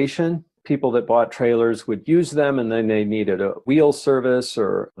location. People that bought trailers would use them and then they needed a wheel service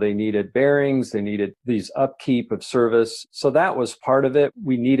or they needed bearings, they needed these upkeep of service. So that was part of it.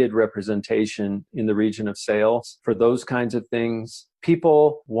 We needed representation in the region of sales for those kinds of things.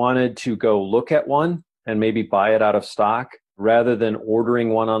 People wanted to go look at one and maybe buy it out of stock rather than ordering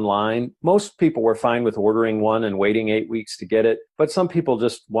one online. Most people were fine with ordering one and waiting 8 weeks to get it, but some people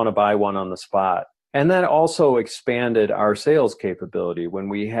just want to buy one on the spot. And that also expanded our sales capability when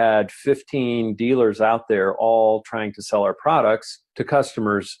we had 15 dealers out there all trying to sell our products to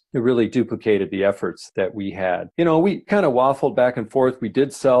customers. It really duplicated the efforts that we had. We kind of waffled back and forth. We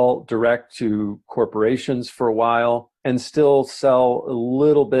did sell direct to corporations for a while and still sell a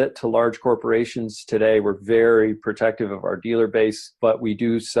little bit to large corporations today. We're very protective of our dealer base, but we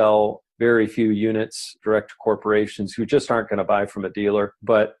do sell very few units direct to corporations who just aren't going to buy from a dealer.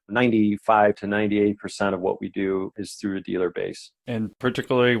 But 95 to 98% of what we do is through a dealer base. And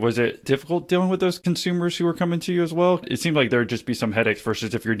particularly, was it difficult dealing with those consumers who were coming to you as well? It seemed like there would just be some headaches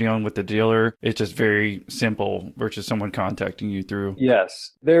versus if you're dealing with the dealer, it's just very simple versus someone contacting you through.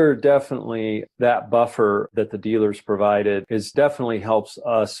 Yes, there definitely that buffer that the dealers provided definitely helps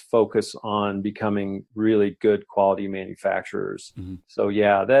us focus on becoming really good quality manufacturers. Mm-hmm. So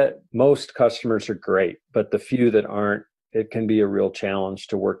yeah, that most customers are great, but the few that aren't, it can be a real challenge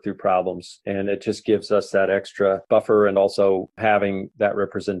to work through problems. And it just gives us that extra buffer, and also having that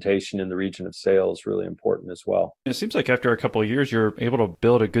representation in the region of sales really important as well. It seems like after a couple of years, you're able to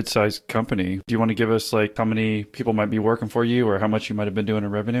build a good sized company. Do you want to give us like how many people might be working for you or how much you might have been doing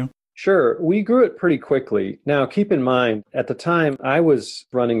in revenue? Sure. We grew it pretty quickly. Now, keep in mind, at the time, I was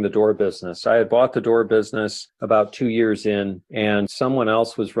running the door business. I had bought the door business about 2 years in, and someone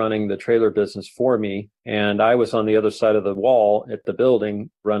else was running the trailer business for me. And I was on the other side of the wall at the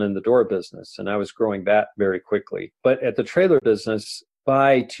building running the door business, and I was growing that very quickly. But at the trailer business,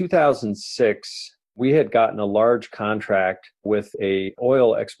 by 2006, we had gotten a large contract with a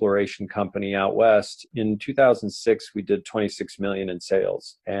oil exploration company out west. In 2006, we did 26 million in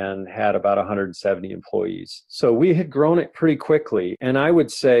sales and had about 170 employees. So we had grown it pretty quickly. And I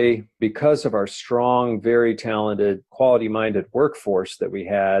would say because of our strong, very talented, quality-minded workforce that we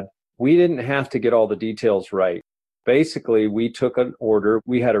had, we didn't have to get all the details right. Basically, we took an order.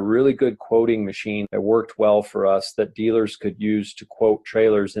 We had a really good quoting machine that worked well for us that dealers could use to quote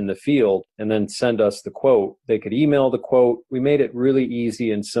trailers in the field and then send us the quote. They could email the quote. We made it really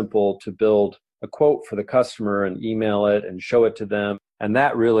easy and simple to build a quote for the customer and email it and show it to them. And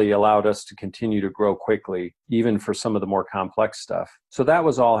that really allowed us to continue to grow quickly, even for some of the more complex stuff. So that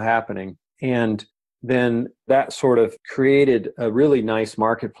was all happening. And then that sort of created a really nice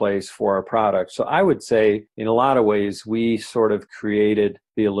marketplace for our product. So I would say in a lot of ways, we sort of created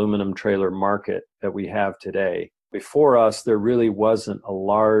the aluminum trailer market that we have today. Before us, there really wasn't a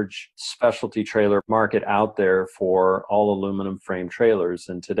large specialty trailer market out there for all aluminum frame trailers.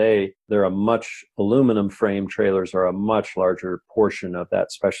 And today, aluminum frame trailers are a much larger portion of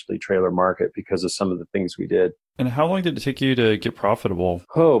that specialty trailer market because of some of the things we did. And how long did it take you to get profitable?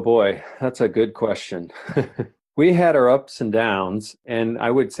 Oh boy, that's a good question. We had our ups and downs, and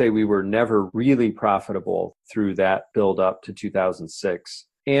I would say we were never really profitable through that build up to 2006.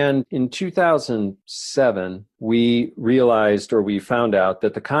 And in 2007, we found out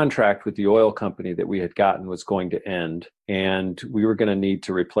that the contract with the oil company that we had gotten was going to end. And we were going to need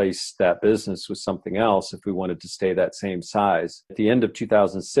to replace that business with something else if we wanted to stay that same size. At the end of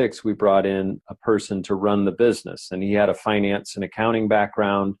 2006, we brought in a person to run the business. And he had a finance and accounting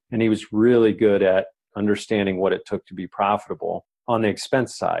background, and he was really good at understanding what it took to be profitable on the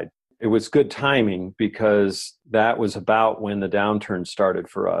expense side. It was good timing because that was about when the downturn started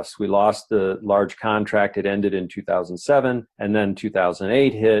for us. We lost the large contract. It ended in 2007, and then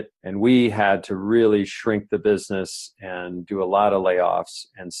 2008 hit, and we had to really shrink the business and do a lot of layoffs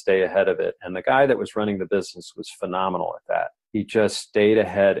and stay ahead of it. And the guy that was running the business was phenomenal at that. He just stayed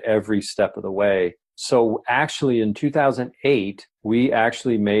ahead every step of the way. So actually in 2008, we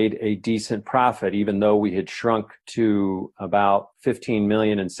actually made a decent profit, even though we had shrunk to about 15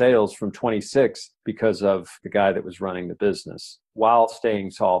 million in sales from 26 because of the guy that was running the business while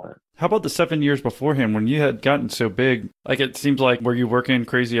staying solvent. How about the 7 years beforehand when you had gotten so big? Like it seems like, were you working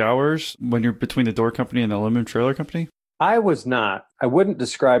crazy hours when you're between the door company and the aluminum trailer company? I was not. I wouldn't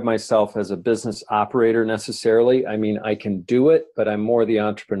describe myself as a business operator necessarily. I mean, I can do it, but I'm more the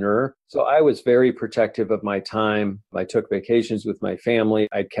entrepreneur. So I was very protective of my time. I took vacations with my family.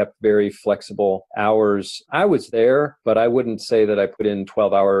 I kept very flexible hours. I was there, but I wouldn't say that I put in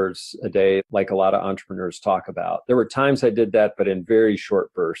 12 hours a day like a lot of entrepreneurs talk about. There were times I did that, but in very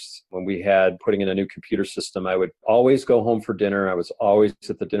short bursts. When we had putting in a new computer system, I would always go home for dinner. I was always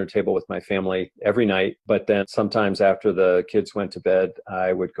at the dinner table with my family every night. But then sometimes after the kids went to bed,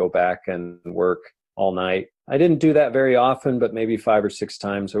 I would go back and work all night. I didn't do that very often, but maybe 5 or 6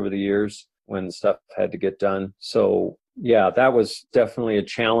 times over the years when stuff had to get done. So yeah, that was definitely a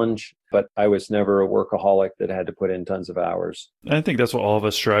challenge, but I was never a workaholic that had to put in tons of hours. I think that's what all of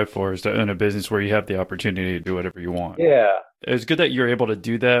us strive for, is to own a business where you have the opportunity to do whatever you want. Yeah. It's good that you're able to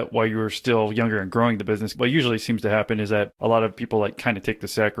do that while you were still younger and growing the business. What usually seems to happen is that a lot of people like kind of take the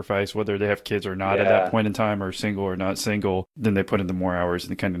sacrifice, whether they have kids or not at that point in time, or single or not single, then they put in the more hours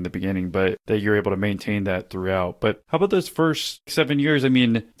in kind of in the beginning, but that you're able to maintain that throughout. But how about those first 7 years? I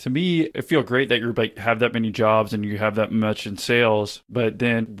mean, to me, it feels great that you're like have that many jobs and you have that much in sales, but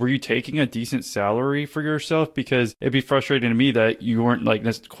then were you taking a decent salary for yourself? Because it'd be frustrating to me that you weren't like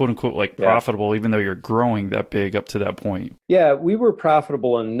quote unquote like profitable, even though you're growing that big up to that point. Yeah, we were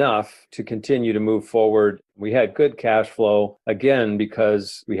profitable enough to continue to move forward. We had good cash flow, again,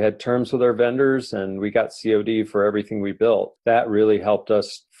 because we had terms with our vendors and we got COD for everything we built. That really helped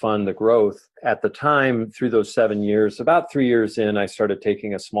us fund the growth. At the time, through those 7 years, about 3 years in, I started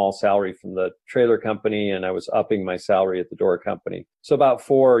taking a small salary from the trailer company and I was upping my salary at the door company. So about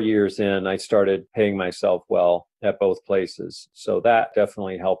 4 years in, I started paying myself well at both places. So that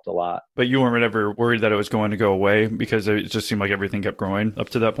definitely helped a lot. But you weren't ever worried that it was going to go away because it just seemed like everything kept growing up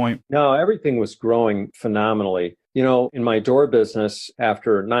to that point? No, everything was growing phenomenally. You know, in my door business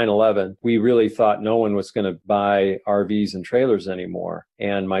after 9/11, we really thought no one was going to buy RVs and trailers anymore.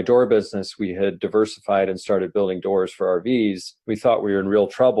 And my door business, we had diversified and started building doors for RVs. We thought we were in real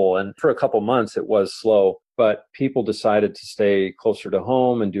trouble. And for a couple months, it was slow. But people decided to stay closer to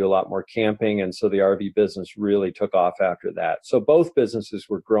home and do a lot more camping. And so the RV business really took off after that. So both businesses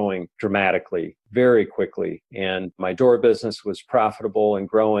were growing dramatically, very quickly. And my door business was profitable and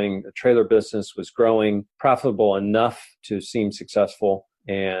growing. The trailer business was growing, profitable enough to seem successful.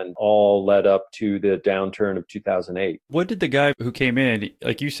 And all led up to the downturn of 2008. What did the guy who came in,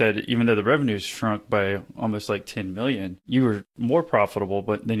 like you said, even though the revenues shrunk by almost like 10 million, you were more profitable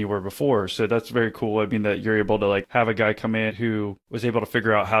than you were before. So that's very cool. I mean, that you're able to like have a guy come in who was able to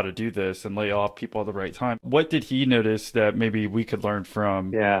figure out how to do this and lay off people at the right time. What did he notice that maybe we could learn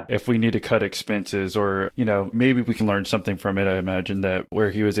from if we need to cut expenses, or, you know, maybe we can learn something from it, I imagine, that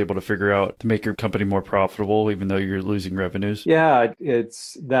where he was able to figure out to make your company more profitable, even though you're losing revenues? Yeah,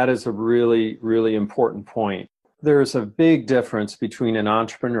 that is a really, really important point. There's a big difference between an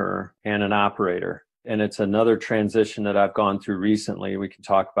entrepreneur and an operator. And it's another transition that I've gone through recently. We can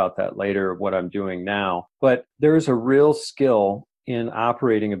talk about that later, what I'm doing now. But there's a real skill in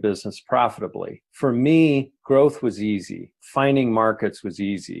operating a business profitably. For me, growth was easy. Finding markets was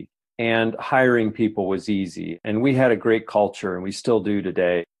easy. And hiring people was easy. And we had a great culture, and we still do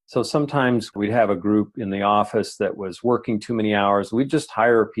today. So sometimes we'd have a group in the office that was working too many hours. We'd just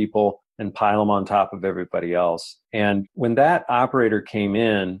hire people and pile them on top of everybody else. And when that operator came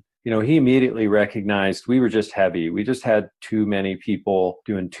in, you know, he immediately recognized we were just heavy. We just had too many people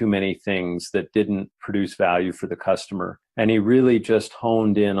doing too many things that didn't produce value for the customer. And he really just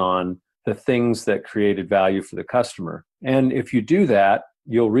honed in on the things that created value for the customer. And if you do that,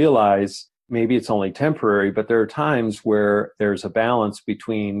 you'll realize maybe it's only temporary, but there are times where there's a balance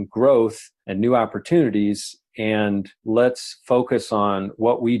between growth and new opportunities. And let's focus on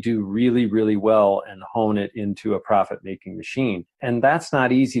what we do really, really well and hone it into a profit-making machine. And that's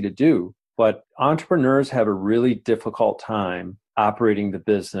not easy to do, but entrepreneurs have a really difficult time operating the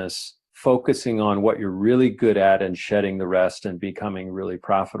business, focusing on what you're really good at and shedding the rest and becoming really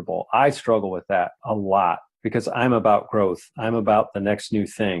profitable. I struggle with that a lot, because I'm about growth. I'm about the next new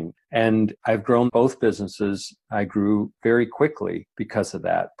thing. And I've grown both businesses. I grew very quickly because of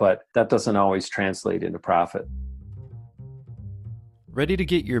that, but that doesn't always translate into profit. Ready to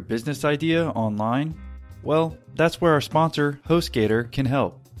get your business idea online? Well, that's where our sponsor, HostGator, can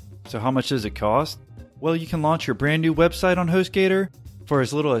help. So how much does it cost? Well, you can launch your brand new website on HostGator for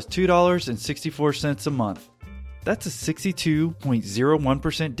as little as $2.64 a month. That's a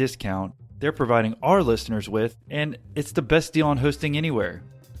 62.01% discount they're providing our listeners with, and it's the best deal on hosting anywhere.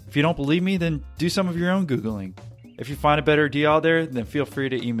 If you don't believe me, then do some of your own Googling. If you find a better deal out there, then feel free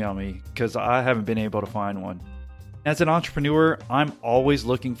to email me, because I haven't been able to find one. As an entrepreneur, I'm always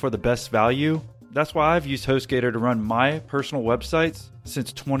looking for the best value. That's why I've used HostGator to run my personal websites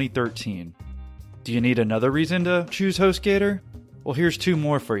since 2013. Do you need another reason to choose HostGator? Well, here's two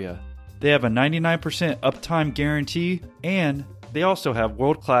more for you. They have a 99% uptime guarantee, and they also have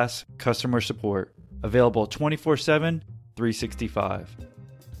world-class customer support, available 24/7, 365.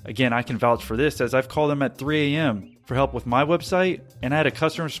 Again, I can vouch for this, as I've called them at 3 a.m. for help with my website, and I had a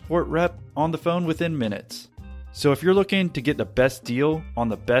customer support rep on the phone within minutes. So if you're looking to get the best deal on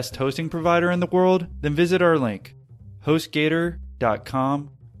the best hosting provider in the world, then visit our link,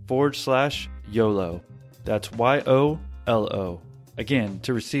 hostgator.com/YOLO. That's YOLO. Again,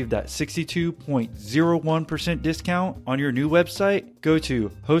 to receive that 62.01% discount on your new website, go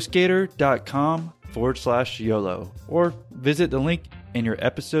to hostgator.com/YOLO or visit the link in your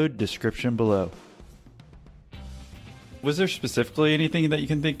episode description below. Was there specifically anything that you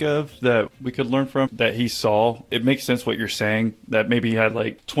can think of that we could learn from that he saw? It makes sense what you're saying, that maybe he had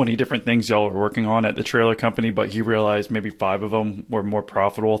like 20 different things y'all were working on at the trailer company, but he realized maybe 5 of them were more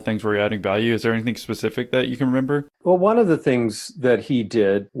profitable, things were adding value. Is there anything specific that you can remember? Well, one of the things that he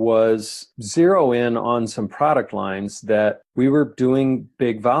did was zero in on some product lines that we were doing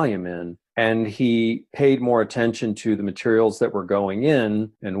big volume in. And he paid more attention to the materials that were going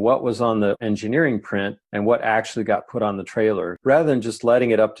in and what was on the engineering print and what actually got put on the trailer, rather than just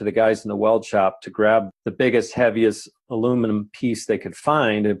letting it up to the guys in the weld shop to grab the biggest, heaviest aluminum piece they could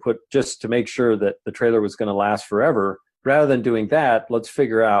find and put just to make sure that the trailer was going to last forever. Rather than doing that, let's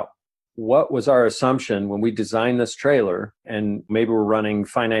figure out what was our assumption when we designed this trailer, and maybe we're running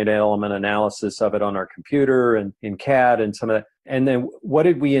finite element analysis of it on our computer and in CAD and some of that. And then what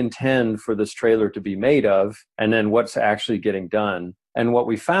did we intend for this trailer to be made of? And then what's actually getting done? And what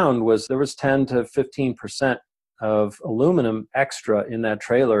we found was there was 10 to 15% of aluminum extra in that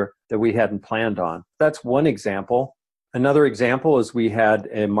trailer that we hadn't planned on. That's one example. Another example is we had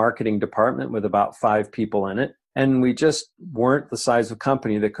a marketing department with about 5 people in it. And we just weren't the size of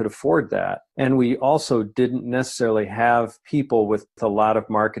company that could afford that. And we also didn't necessarily have people with a lot of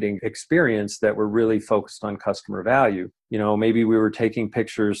marketing experience that were really focused on customer value. You know, maybe we were taking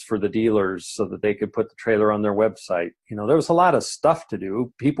pictures for the dealers so that they could put the trailer on their website. You know, there was a lot of stuff to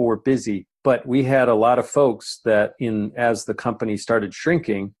do. People were busy, but we had a lot of folks that as the company started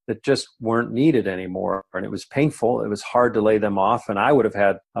shrinking, that just weren't needed anymore. And it was painful. It was hard to lay them off. And I would have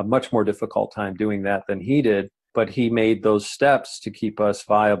had a much more difficult time doing that than he did. But he made those steps to keep us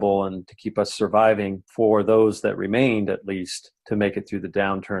viable and to keep us surviving for those that remained, at least, to make it through the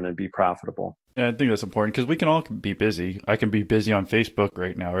downturn and be profitable. Yeah, I think that's important because we can all be busy. I can be busy on Facebook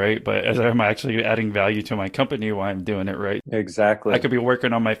right now, right? But as I'm actually adding value to my company while I'm doing it, right? Exactly. I could be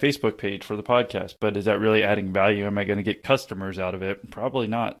working on my Facebook page for the podcast, but is that really adding value? Am I going to get customers out of it? Probably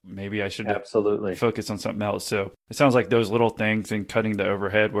not. Maybe I should absolutely focus on something else. So it sounds like those little things and cutting the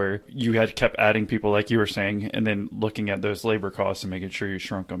overhead where you had kept adding people like you were saying, and then looking at those labor costs and making sure you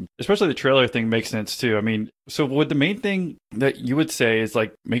shrunk them. Especially the trailer thing makes sense too. I mean, so would the main thing that you would say is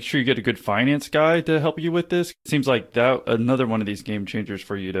like, make sure you get a good finance guy to help you with this? It seems like that another one of these game changers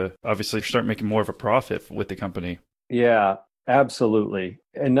for you to obviously start making more of a profit with the company. Yeah, absolutely.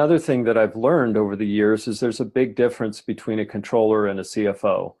 Another thing that I've learned over the years is there's a big difference between a controller and a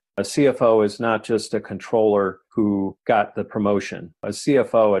CFO. A CFO is not just a controller who got the promotion. A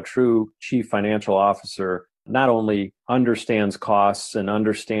CFO, a true chief financial officer, not only understands costs and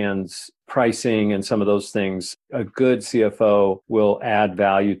understands pricing and some of those things, a good CFO will add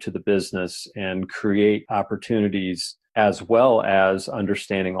value to the business and create opportunities as well as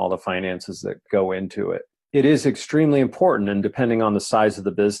understanding all the finances that go into it. It is extremely important, and depending on the size of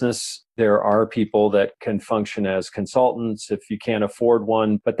the business, there are people that can function as consultants if you can't afford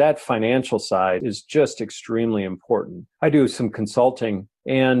one, but that financial side is just extremely important. I do some consulting,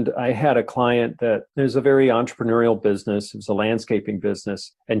 and I had a client that is a very entrepreneurial business. It was a landscaping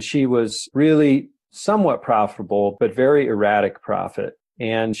business, and she was really somewhat profitable, but very erratic profit.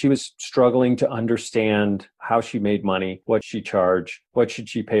 And she was struggling to understand how she made money, what she charged, what should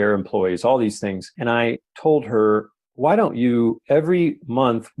she pay her employees, all these things. And I told her, why don't you every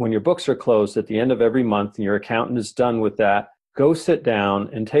month when your books are closed at the end of every month and your accountant is done with that, go sit down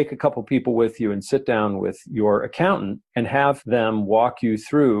and take a couple people with you and sit down with your accountant and have them walk you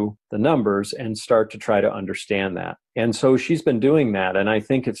through the numbers and start to try to understand that. And so she's been doing that. And I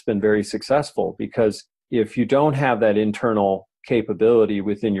think it's been very successful because if you don't have that internal capability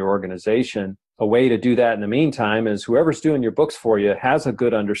within your organization, a way to do that in the meantime is whoever's doing your books for you has a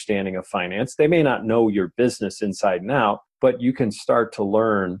good understanding of finance. They may not know your business inside and out, but you can start to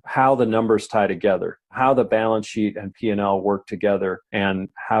learn how the numbers tie together, how the balance sheet and P&L work together, and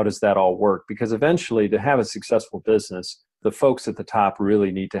how does that all work? Because eventually, to have a successful business, the folks at the top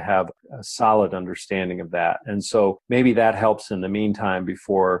really need to have a solid understanding of that. And so maybe that helps in the meantime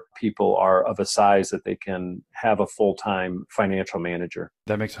before people are of a size that they can have a full-time financial manager.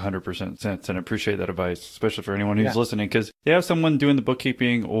 That makes 100% sense. And I appreciate that advice, especially for anyone who's listening, because they have someone doing the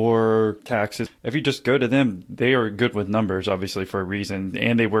bookkeeping or taxes. If you just go to them, they are good with numbers, obviously, for a reason.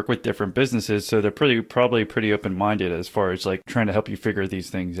 And they work with different businesses. So they're probably pretty open-minded as far as like trying to help you figure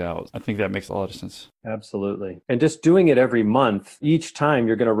these things out. I think that makes a lot of sense. Absolutely. And just doing it every month, each time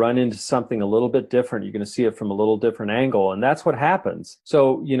you're going to run into something a little bit different. You're going to see it from a little different angle. And that's what happens.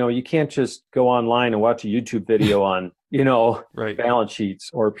 So, you can't just go online and watch a YouTube video on, right, balance sheets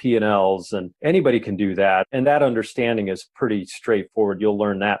or P&Ls, and anybody can do that. And that understanding is pretty straightforward. You'll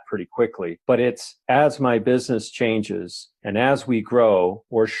learn that pretty quickly. But it's as my business changes and as we grow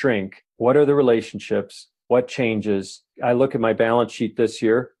or shrink, what are the relationships? what changes. I look at my balance sheet this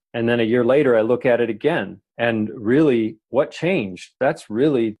year, and then a year later, I look at it again. And really, what changed? That's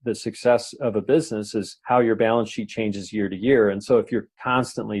really the success of a business, is how your balance sheet changes year to year. And so if you're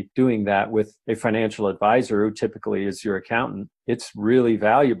constantly doing that with a financial advisor, who typically is your accountant, it's really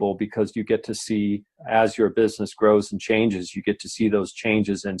valuable, because you get to see, as your business grows and changes, you get to see those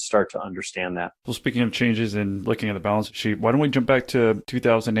changes and start to understand that. Well, speaking of changes and looking at the balance sheet, why don't we jump back to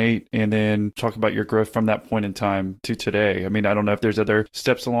 2008 and then talk about your growth from that point in time to today? I mean, I don't know if there's other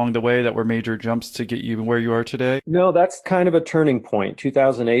steps along the way that were major jumps to get you where you are today. No, that's kind of a turning point.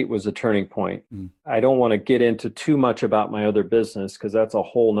 2008 was a turning point. I don't want to get into too much about my other business, because that's a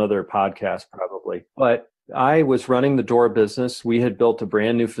whole nother podcast probably. But I was running the door business. We had built a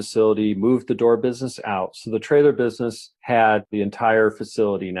brand new facility, moved the door business out. So the trailer business had the entire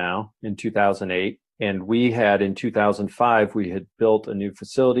facility now in 2008. And we had, in 2005, we had built a new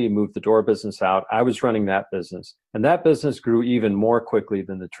facility, moved the door business out. I was running that business. And that business grew even more quickly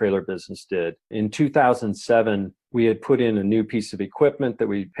than the trailer business did. In 2007, we had put in a new piece of equipment that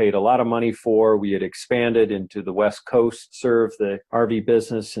we paid a lot of money for. We had expanded into the West Coast, serve the RV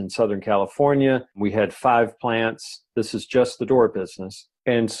business in Southern California. We had 5 plants. This is just the door business.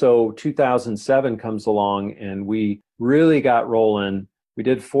 And so 2007 comes along, and we really got rolling. We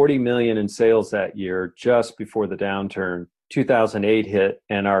did 40 million in sales that year, just before the downturn. 2008 hit,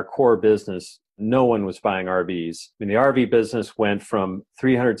 and our core business, no one was buying RVs. I mean, the RV business went from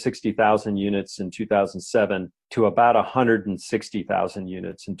 360,000 units in 2007 to about 160,000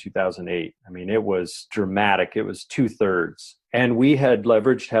 units in 2008. I mean, it was dramatic. It was 2/3. And we had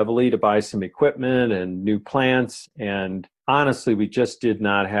leveraged heavily to buy some equipment and new plants. And honestly, we just did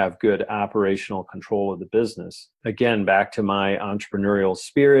not have good operational control of the business. Again, back to my entrepreneurial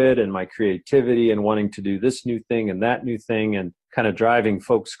spirit and my creativity and wanting to do this new thing and that new thing, and kind of driving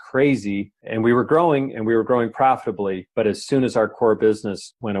folks crazy. And we were growing profitably. But as soon as our core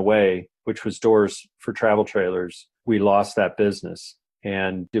business went away, which was doors for travel trailers, we lost that business.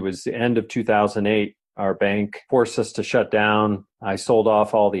 And it was the end of 2008. Our bank forced us to shut down. I sold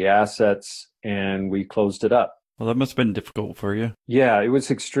off all the assets, and we closed it up. Well, that must have been difficult for you. Yeah, it was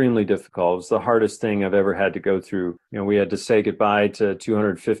extremely difficult. It was the hardest thing I've ever had to go through. You know, we had to say goodbye to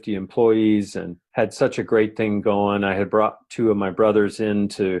 250 employees and had such a great thing going. I had brought 2 of my brothers in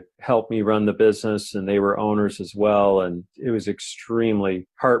to help me run the business, and they were owners as well. And it was extremely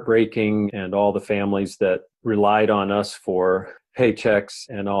heartbreaking, and all the families that relied on us for paychecks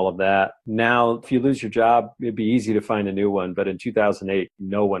and all of that. Now, if you lose your job, it'd be easy to find a new one. But in 2008,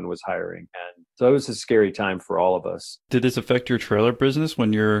 no one was hiring. And so it was a scary time for all of us. Did this affect your trailer business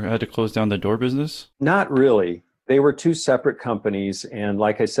when you had to close down the door business? Not really. They were 2 separate companies. And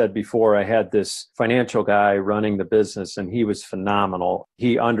like I said before, I had this financial guy running the business, and he was phenomenal.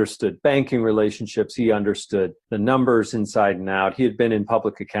 He understood banking relationships. He understood the numbers inside and out. He had been in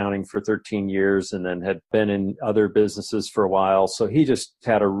public accounting for 13 years and then had been in other businesses for a while. So he just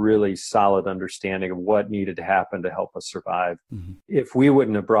had a really solid understanding of what needed to happen to help us survive. Mm-hmm. If we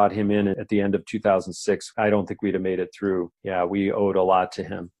wouldn't have brought him in at the end of 2006, I don't think we'd have made it through. Yeah, we owed a lot to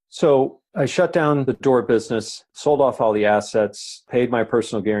him. So I shut down the door business, sold off all the assets, paid my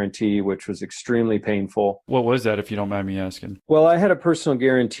personal guarantee, which was extremely painful. What was that, if you don't mind me asking? Well, I had a personal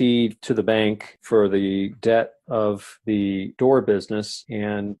guarantee to the bank for the debt of the door business,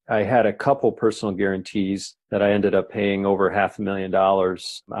 and I had a couple personal guarantees that I ended up paying over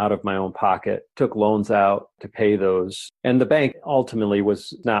 $500,000 out of my own pocket, took loans out to pay those. And the bank ultimately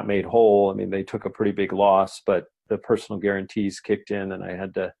was not made whole. I mean, they took a pretty big loss, but the personal guarantees kicked in, and I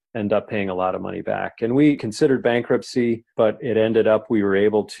had to end up paying a lot of money back. And we considered bankruptcy, but it ended up we were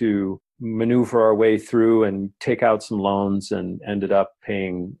able to maneuver our way through and take out some loans, and ended up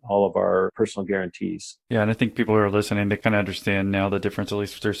paying all of our personal guarantees. Yeah, and I think people who are listening, they kind of understand now the difference, at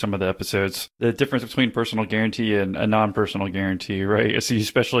least through some of the episodes, the difference between personal guarantee and a non-personal guarantee, right? So you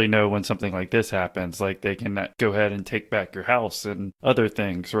especially know when something like this happens, like they can go ahead and take back your house and other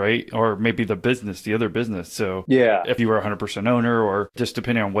things, right? Or maybe the other business. So yeah, if you were 100% owner, or just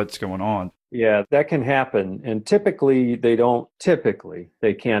depending on what's going on. Yeah, that can happen. And typically they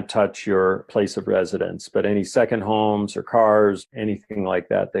can't touch your place of residence, but any second homes or cars, anything like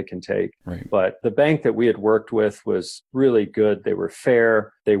that, they can take. Right. But the bank that we had worked with was really good. They were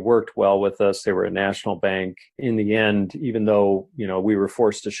fair. They worked well with us. They were a national bank. In the end, even though, we were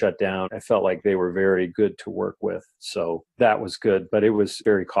forced to shut down, I felt like they were very good to work with. So that was good, but it was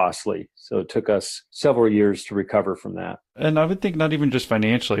very costly. So it took us several years to recover from that. And I would think not even just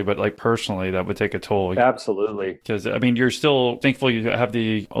financially, but like personally, that would take a toll. Absolutely. Because, I mean, you're still thankful you have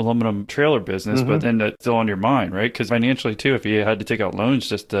the aluminum trailer business, but then that's still on your mind, right? Because financially, too, if you had to take out loans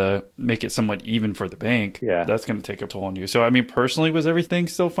just to make it somewhat even for the bank, that's going to take a toll on you. So, I mean, personally, was everything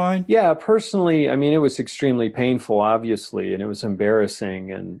still fine? Yeah, personally, I mean, it was extremely painful, obviously, and it was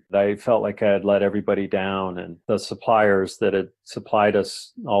embarrassing. And I felt like I had let everybody down. And the suppliers that had supplied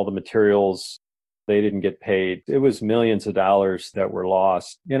us all the materials, they didn't get paid. It was millions of dollars that were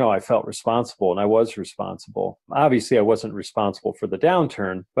lost. You know, I felt responsible, and I was responsible. Obviously, I wasn't responsible for the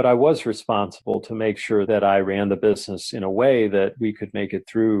downturn, but I was responsible to make sure that I ran the business in a way that we could make it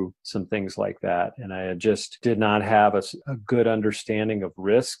through some things like that. And I just did not have a good understanding of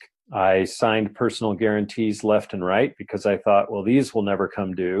risk. I signed personal guarantees left and right because I thought, well, these will never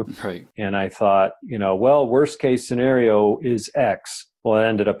come due. Right. And I thought, you know, well, worst case scenario is X. Well, it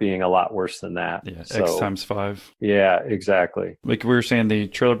ended up being a lot worse than that. Yeah, X times 5. Yeah, exactly. Like we were saying, the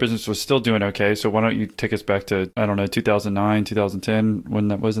trailer business was still doing okay. So why don't you take us back to, I don't know, 2009, 2010, when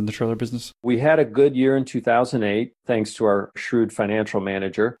that was in the trailer business? We had a good year in 2008, thanks to our shrewd financial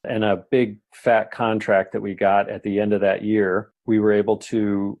manager and a big fat contract that we got at the end of that year. We were able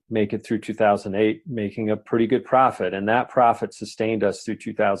to make it through 2008, making a pretty good profit. And that profit sustained us through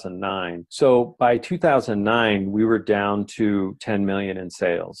 2009. So by 2009, we were down to 10 million in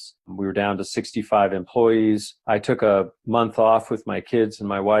sales. We were down to 65 employees. I took a month off with my kids and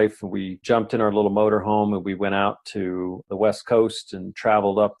my wife, and we jumped in our little motorhome and we went out to the West Coast and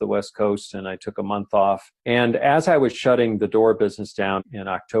traveled up the West Coast. And I took a month off. And as I was shutting the door business down in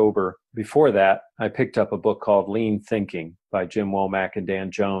October, before that, I picked up a book called Lean Thinking by Jim Womack and Dan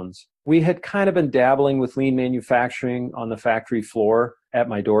Jones. We had kind of been dabbling with lean manufacturing on the factory floor at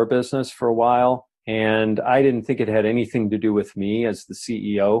my door business for a while. And I didn't think it had anything to do with me as the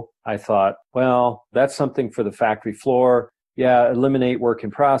CEO. I thought, well, that's something for the factory floor. Yeah, eliminate work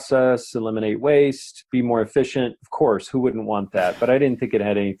in process, eliminate waste, be more efficient. Of course, who wouldn't want that? But I didn't think it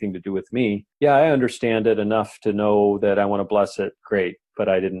had anything to do with me. Yeah, I understand it enough to know that I want to bless it. Great. But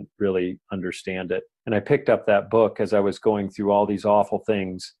I didn't really understand it. And I picked up that book as I was going through all these awful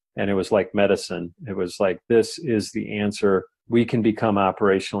things. And it was like medicine. It was like, this is the answer. We can become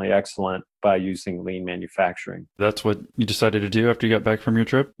operationally excellent by using lean manufacturing. That's what you decided to do after you got back from your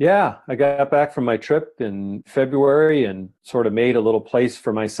trip? Yeah, I got back from my trip in February and sort of made a little place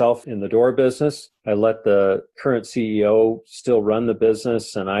for myself in the door business. I let the current CEO still run the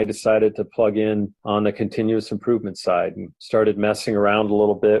business, and I decided to plug in on the continuous improvement side and started messing around a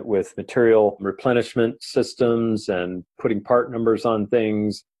little bit with material replenishment systems and putting part numbers on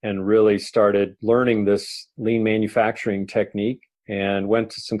things, and really started learning this lean manufacturing technique. And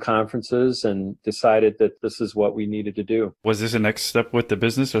went to some conferences and decided that this is what we needed to do. Was this the next step with the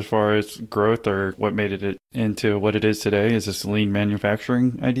business as far as growth, or what made it into what it is today? Is this lean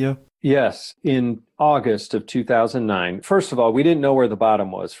manufacturing idea? Yes. In August of 2009, first of all, we didn't know where the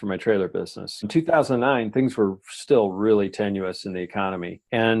bottom was for my trailer business. In 2009, things were still really tenuous in the economy,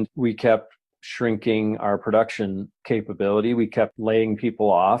 and we kept shrinking our production capability. We kept laying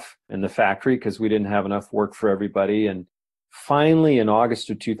people off in the factory because we didn't have enough work for everybody. And finally, in August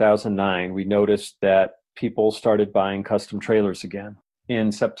of 2009, we noticed that people started buying custom trailers again.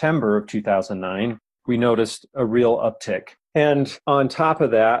 In September of 2009, we noticed a real uptick. And on top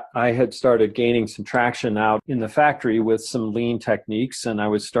of that, I had started gaining some traction out in the factory with some lean techniques, and I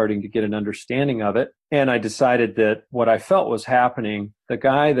was starting to get an understanding of it. And I decided that what I felt was happening, the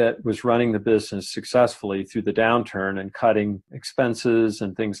guy that was running the business successfully through the downturn and cutting expenses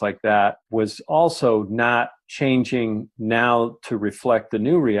and things like that, was also not changing now to reflect the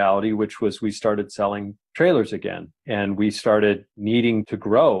new reality, which was we started selling trailers again. And we started needing to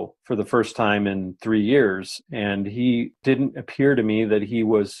grow for the first time in 3 years. And he didn't appear to me that he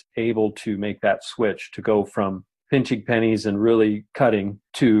was able to make that switch to go from pinching pennies and really cutting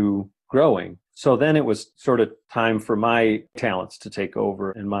to growing. So then it was sort of time for my talents to take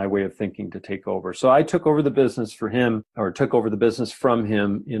over and my way of thinking to take over. So I took over the business for him, or took over the business from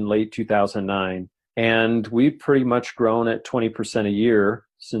him in late 2009. And we've pretty much grown at 20% a year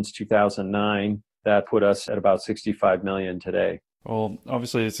since 2009. That put us at about 65 million today. Well,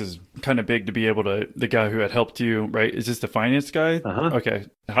 obviously this is kind of big to be able to, the guy who had helped you, right? Is this the finance guy? Uh-huh. Okay.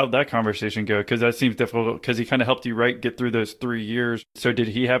 How'd that conversation go? Because that seems difficult, because he kind of helped you, right, get through those 3 years. So did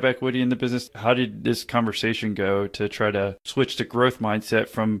he have equity in the business? How did this conversation go to try to switch to growth mindset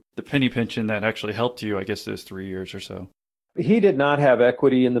from the penny pinching that actually helped you, I guess, those 3 years or so? He did not have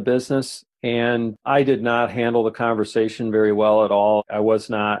equity in the business. And I did not handle the conversation very well at all. I was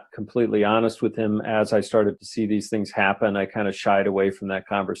not completely honest with him as I started to see these things happen. I kind of shied away from that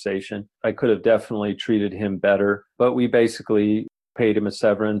conversation. I could have definitely treated him better, but we basically paid him a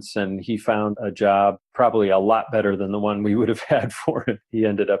severance and he found a job probably a lot better than the one we would have had for him. He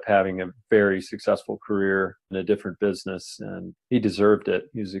ended up having a very successful career in a different business and he deserved it.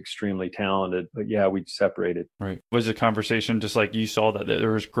 He was extremely talented, but yeah, we separated. Right. Was the conversation just like you saw that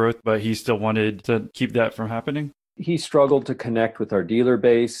there was growth, but he still wanted to keep that from happening? He struggled to connect with our dealer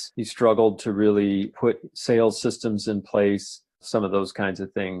base. He struggled to really put sales systems in place, some of those kinds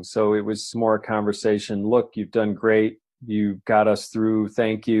of things. So it was more a conversation. Look, you've done great. You got us through.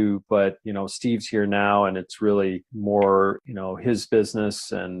 Thank you. But, Steve's here now and it's really more, his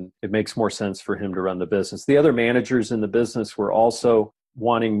business and it makes more sense for him to run the business. The other managers in the business were also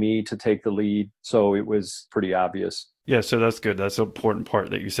wanting me to take the lead. So it was pretty obvious. Yeah. So that's good. That's an important part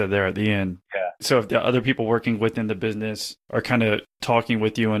that you said there at the end. Yeah. So if the other people working within the business are kind of talking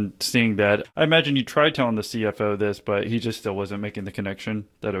with you and seeing that, I imagine you tried telling the CFO this, but he just still wasn't making the connection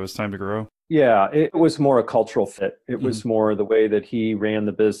that it was time to grow. Yeah, it was more a cultural fit. It was more the way that he ran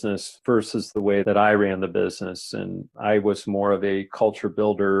the business versus the way that I ran the business. And I was more of a culture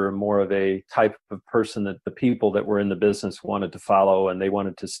builder, more of a type of person that the people that were in the business wanted to follow and they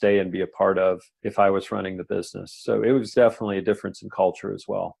wanted to stay and be a part of if I was running the business. So it was definitely a difference in culture as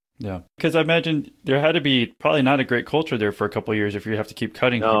well. Yeah, because I imagine there had to be probably not a great culture there for a couple of years if you have to keep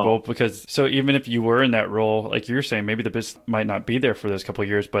cutting people. Because so even if you were in that role, like you're saying, maybe the business might not be there for those couple of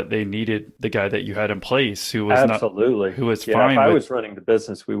years, but they needed the guy that you had in place who was fine. If I was running the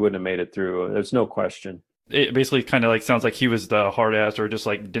business, we wouldn't have made it through. There's no question. It basically kind of like sounds like he was the hard ass or just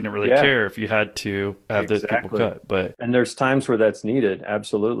like didn't really care if you had to have those people cut. And there's times where that's needed.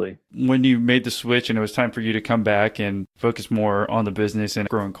 Absolutely. When you made the switch and it was time for you to come back and focus more on the business and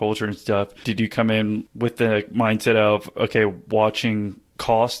growing culture and stuff, did you come in with the mindset of, okay, watching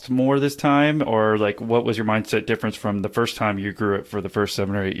cost more this time? Or like what was your mindset difference from the first time you grew it for the first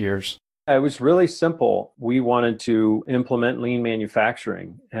 7 or 8 years? It was really simple. We wanted to implement lean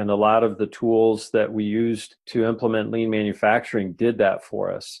manufacturing, and a lot of the tools that we used to implement lean manufacturing did that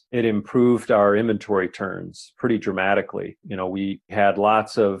for us. It improved our inventory turns pretty dramatically. We had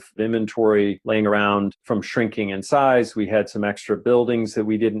lots of inventory laying around from shrinking in size. We had some extra buildings that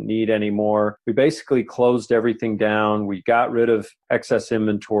we didn't need anymore. We basically closed everything down. We got rid of excess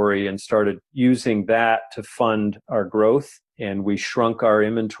inventory and started using that to fund our growth. And we shrunk our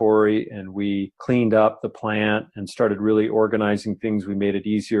inventory and we cleaned up the plant and started really organizing things. We made it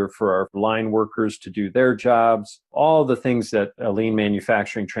easier for our line workers to do their jobs. All the things that a lean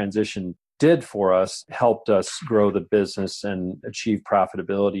manufacturing transition did for us helped us grow the business and achieve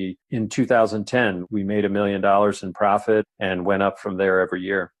profitability. In 2010, we made $1 million in profit and went up from there every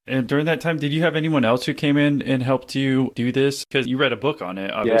year. And during that time, did you have anyone else who came in and helped you do this? Because you read a book on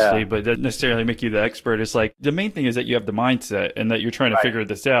it, obviously, but that doesn't necessarily make you the expert. It's like the main thing is that you have the mindset and that you're trying to figure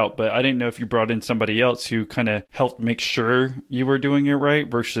this out. But I didn't know if you brought in somebody else who kind of helped make sure you were doing it right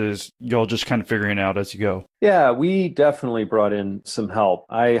versus y'all just kind of figuring it out as you go. Yeah, we definitely brought in some help.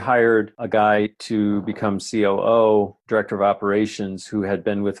 I hired a guy to become COO, Director of Operations, who had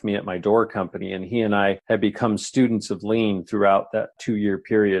been with me at my door company. And he and I had become students of lean throughout that 2-year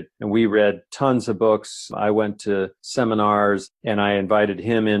period. And we read tons of books. I went to seminars and I invited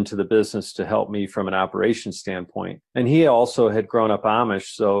him into the business to help me from an operations standpoint. And he also had grown up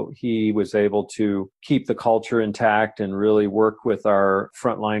Amish, so he was able to keep the culture intact and really work with our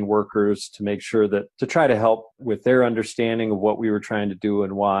frontline workers to make sure that to try to help with their understanding of what we were trying to do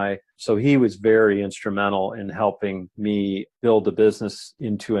and why. So he was very instrumental in helping me build the business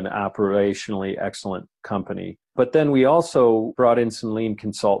into an operationally excellent company. But then we also brought in some lean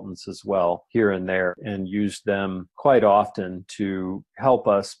consultants as well here and there and used them quite often to help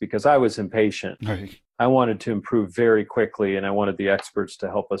us because I was impatient. Right. I wanted to improve very quickly and I wanted the experts to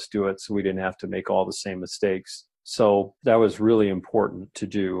help us do it so we didn't have to make all the same mistakes. So that was really important to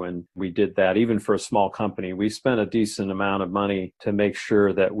do. And we did that even for a small company. We spent a decent amount of money to make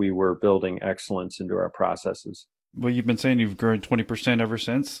sure that we were building excellence into our processes. Well, you've been saying you've grown 20% ever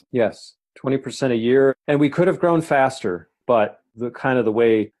since? Yes, 20% a year. And we could have grown faster, but the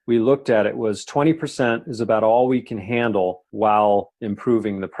way we looked at it was 20% is about all we can handle while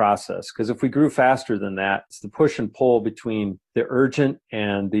improving the process. Because if we grew faster than that, it's the push and pull between the urgent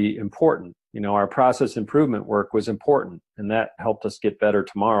and the important. Our process improvement work was important and that helped us get better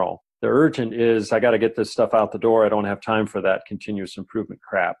tomorrow. The urgent is, I got to get this stuff out the door. I don't have time for that continuous improvement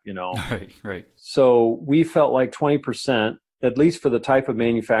crap, Right. So we felt like 20% at least for the type of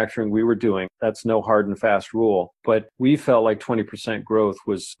manufacturing we were doing, that's no hard and fast rule. But we felt like 20% growth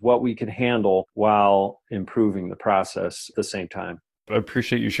was what we could handle while improving the process at the same time. I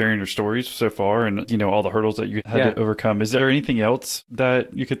appreciate you sharing your stories so far and, all the hurdles that you had to overcome. Is there anything else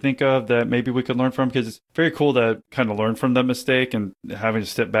that you could think of that maybe we could learn from? Because it's very cool to kind of learn from that mistake and having to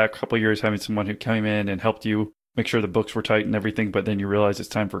step back a couple of years, having someone who came in and helped you make sure the books were tight and everything, but then you realize it's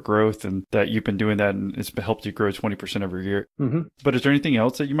time for growth and that you've been doing that and it's helped you grow 20% every year. Mm-hmm. But is there anything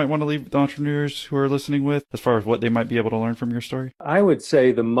else that you might want to leave the entrepreneurs who are listening with as far as what they might be able to learn from your story? I would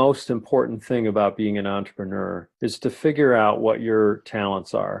say the most important thing about being an entrepreneur is to figure out what your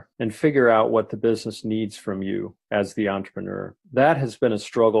talents are and figure out what the business needs from you as the entrepreneur. That has been a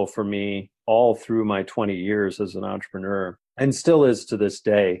struggle for me all through my 20 years as an entrepreneur and still is to this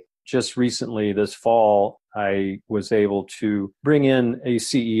day. Just recently, this fall, I was able to bring in a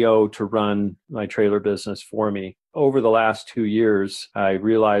CEO to run my trailer business for me. Over the last 2 years, I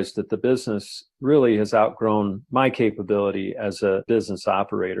realized that the business really has outgrown my capability as a business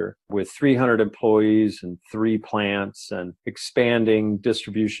operator. With 300 employees and 3 plants and expanding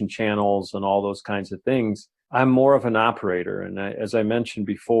distribution channels and all those kinds of things, I'm more of an operator. And as I mentioned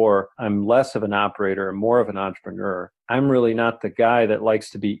before, I'm less of an operator and more of an entrepreneur. I'm really not the guy that likes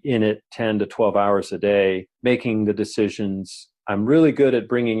to be in it 10 to 12 hours a day, making the decisions. I'm really good at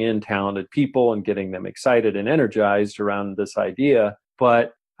bringing in talented people and getting them excited and energized around this idea,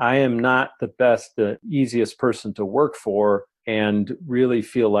 but I am not the easiest person to work for, and really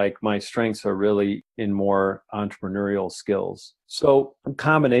feel like my strengths are really in more entrepreneurial skills. So a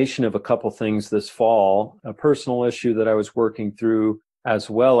combination of a couple things this fall, a personal issue that I was working through, as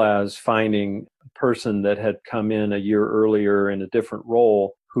well as finding a person that had come in a year earlier in a different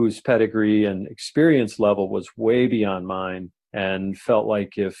role, whose pedigree and experience level was way beyond mine, and felt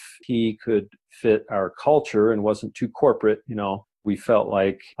like if he could fit our culture and wasn't too corporate,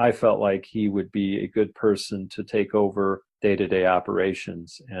 I felt like he would be a good person to take over day-to-day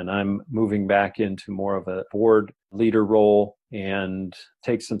operations. And I'm moving back into more of a board leader role and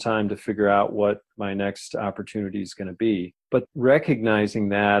take some time to figure out what my next opportunity is going to be. But recognizing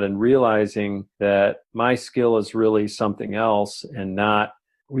that and realizing that my skill is really something else and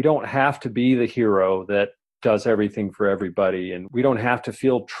we don't have to be the hero that does everything for everybody. And we don't have to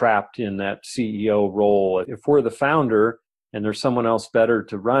feel trapped in that CEO role. If we're the founder and there's someone else better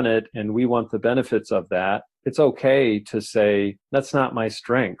to run it and we want the benefits of that, it's okay to say, that's not my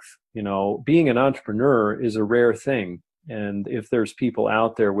strength. Being an entrepreneur is a rare thing. And if there's people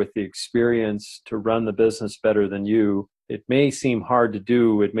out there with the experience to run the business better than you, it may seem hard to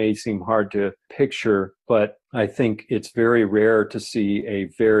do, it may seem hard to picture, but I think it's very rare to see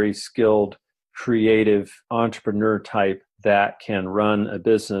a very skilled, creative entrepreneur type that can run a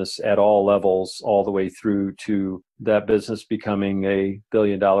business at all levels, all the way through to that business becoming a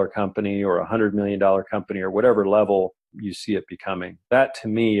billion-dollar company or $100 million company or whatever level you see it becoming. That to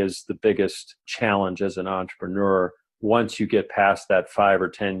me is the biggest challenge as an entrepreneur once you get past that 5 or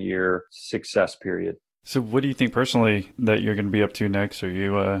 10 year success period. So what do you think personally that you're going to be up to next? Are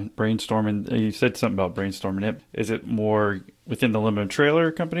you brainstorming? You said something about brainstorming it. Is it more within the limited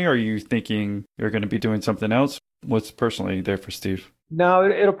trailer company? Or are you thinking you're going to be doing something else? What's personally there for Steve? No,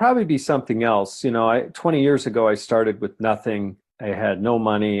 it'll probably be something else. 20 years ago, I started with nothing. I had no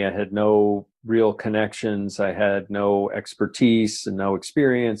money. I had no real connections. I had no expertise and no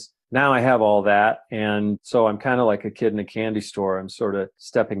experience. Now I have all that. And so I'm kind of like a kid in a candy store. I'm sort of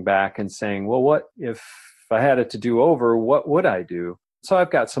stepping back and saying, well, what if I had it to do over, what would I do? So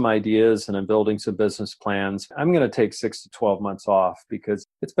I've got some ideas and I'm building some business plans. I'm going to take 6 to 12 months off because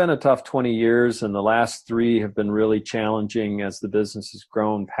it's been a tough 20 years and the last 3 have been really challenging as the business has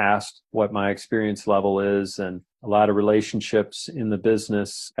grown past what my experience level is, and a lot of relationships in the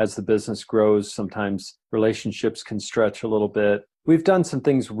business. As the business grows, sometimes relationships can stretch a little bit. We've done some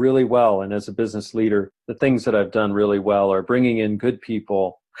things really well. And as a business leader, the things that I've done really well are bringing in good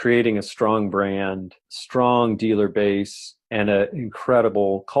people, creating a strong brand, strong dealer base, and an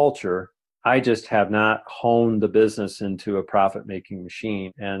incredible culture. I just have not honed the business into a profit-making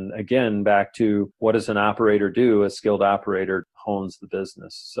machine. And again, back to what does an operator do? A skilled operator hones the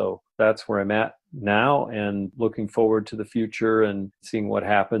business. So that's where I'm at now and looking forward to the future and seeing what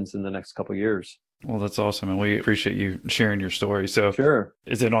happens in the next couple of years. Well, that's awesome. And we appreciate you sharing your story. So sure.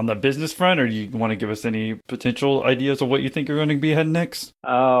 Is it on the business front, or do you want to give us any potential ideas of what you think you're going to be heading next?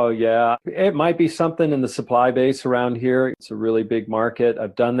 Oh, yeah. It might be something in the supply base around here. It's a really big market.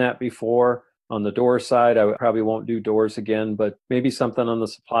 I've done that before. On the door side, I probably won't do doors again, but maybe something on the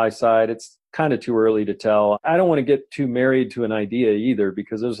supply side. It's kind of too early to tell. I don't want to get too married to an idea either,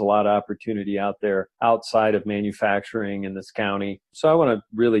 because there's a lot of opportunity out there outside of manufacturing in this county. So I want to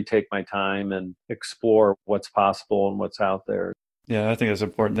really take my time and explore what's possible and what's out there. Yeah, I think that's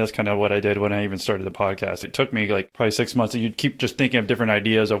important. That's kind of what I did when I even started the podcast. It took me like probably 6 months. You'd keep just thinking of different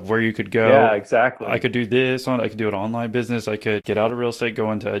ideas of where you could go. Yeah, exactly. I could do this I could do an online business. I could get out of real estate, go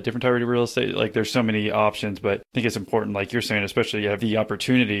into a different type of real estate. Like there's so many options, but I think it's important, like you're saying, especially you have the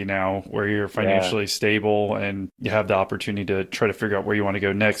opportunity now where you're financially stable and you have the opportunity to try to figure out where you want to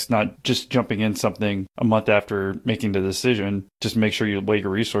go next, not just jumping in something a month after making the decision. Just make sure you weigh your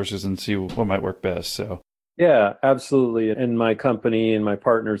resources and see what might work best. So. Yeah, absolutely. And my company and my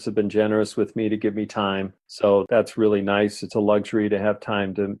partners have been generous with me to give me time. So that's really nice. It's a luxury to have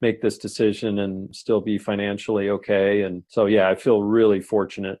time to make this decision and still be financially okay. And so, yeah, I feel really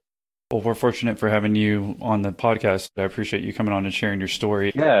fortunate. Well, we're fortunate for having you on the podcast. I appreciate you coming on and sharing your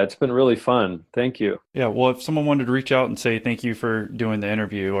story. Yeah, it's been really fun. Thank you. Yeah, well, if someone wanted to reach out and say thank you for doing the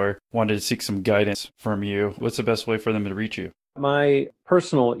interview or wanted to seek some guidance from you, what's the best way for them to reach you? My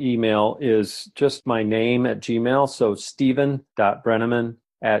personal email is just my name at Gmail. So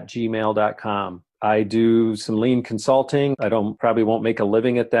Stephen.Brenneman@gmail.com. I do some lean consulting. I probably won't make a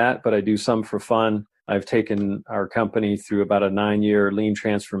living at that, but I do some for fun. I've taken our company through about a 9-year lean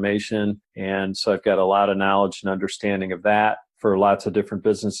transformation. And so I've got a lot of knowledge and understanding of that for lots of different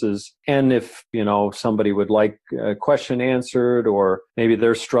businesses. And if, somebody would like a question answered, or maybe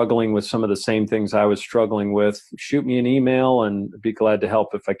they're struggling with some of the same things I was struggling with, shoot me an email and I'd be glad to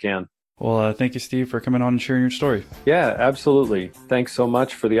help if I can. Well, thank you, Steve, for coming on and sharing your story. Yeah, absolutely. Thanks so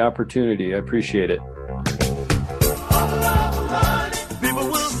much for the opportunity. I appreciate it.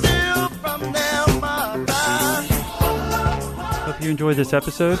 Hope you enjoyed this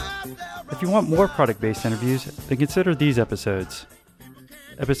episode. If you want more product-based interviews, then consider these episodes.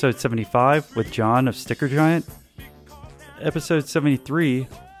 Episode 75 with John of Sticker Giant. Episode 73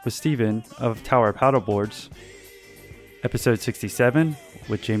 with Steven of Tower Paddleboards. Episode 67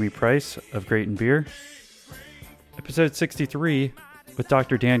 with Jamie Price of Great and Beer. Episode 63 with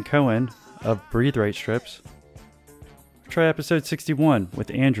Dr. Dan Cohen of Breathe Right Strips. Try episode 61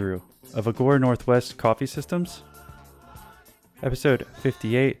 with Andrew of Agora Northwest Coffee Systems. Episode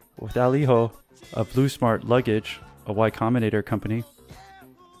 58 with Alijo of Blue Smart Luggage, a Y Combinator company.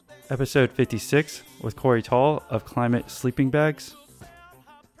 Episode 56 with Corey Tall of Climate Sleeping Bags.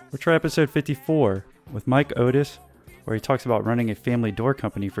 Or try episode 54 with Mike Otis, where he talks about running a family door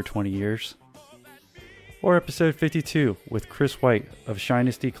company for 20 years. Or episode 52 with Chris White of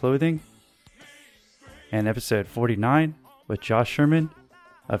Shinesty Clothing. And episode 49 with Josh Sherman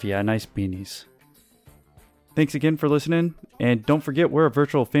of Yeah Nice Beanies. Thanks again for listening, and don't forget we're a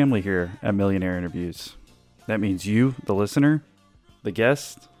virtual family here at Millionaire Interviews. That means you, the listener, the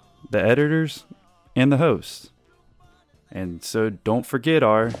guest, the editors, and the host. And so don't forget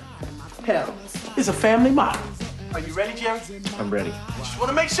our... Hell, it's a family motto. Are you ready, Jerry? I'm ready. Just want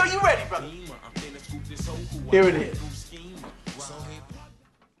to make sure you're ready, brother. Here it is.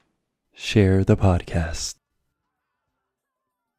 Share the podcast.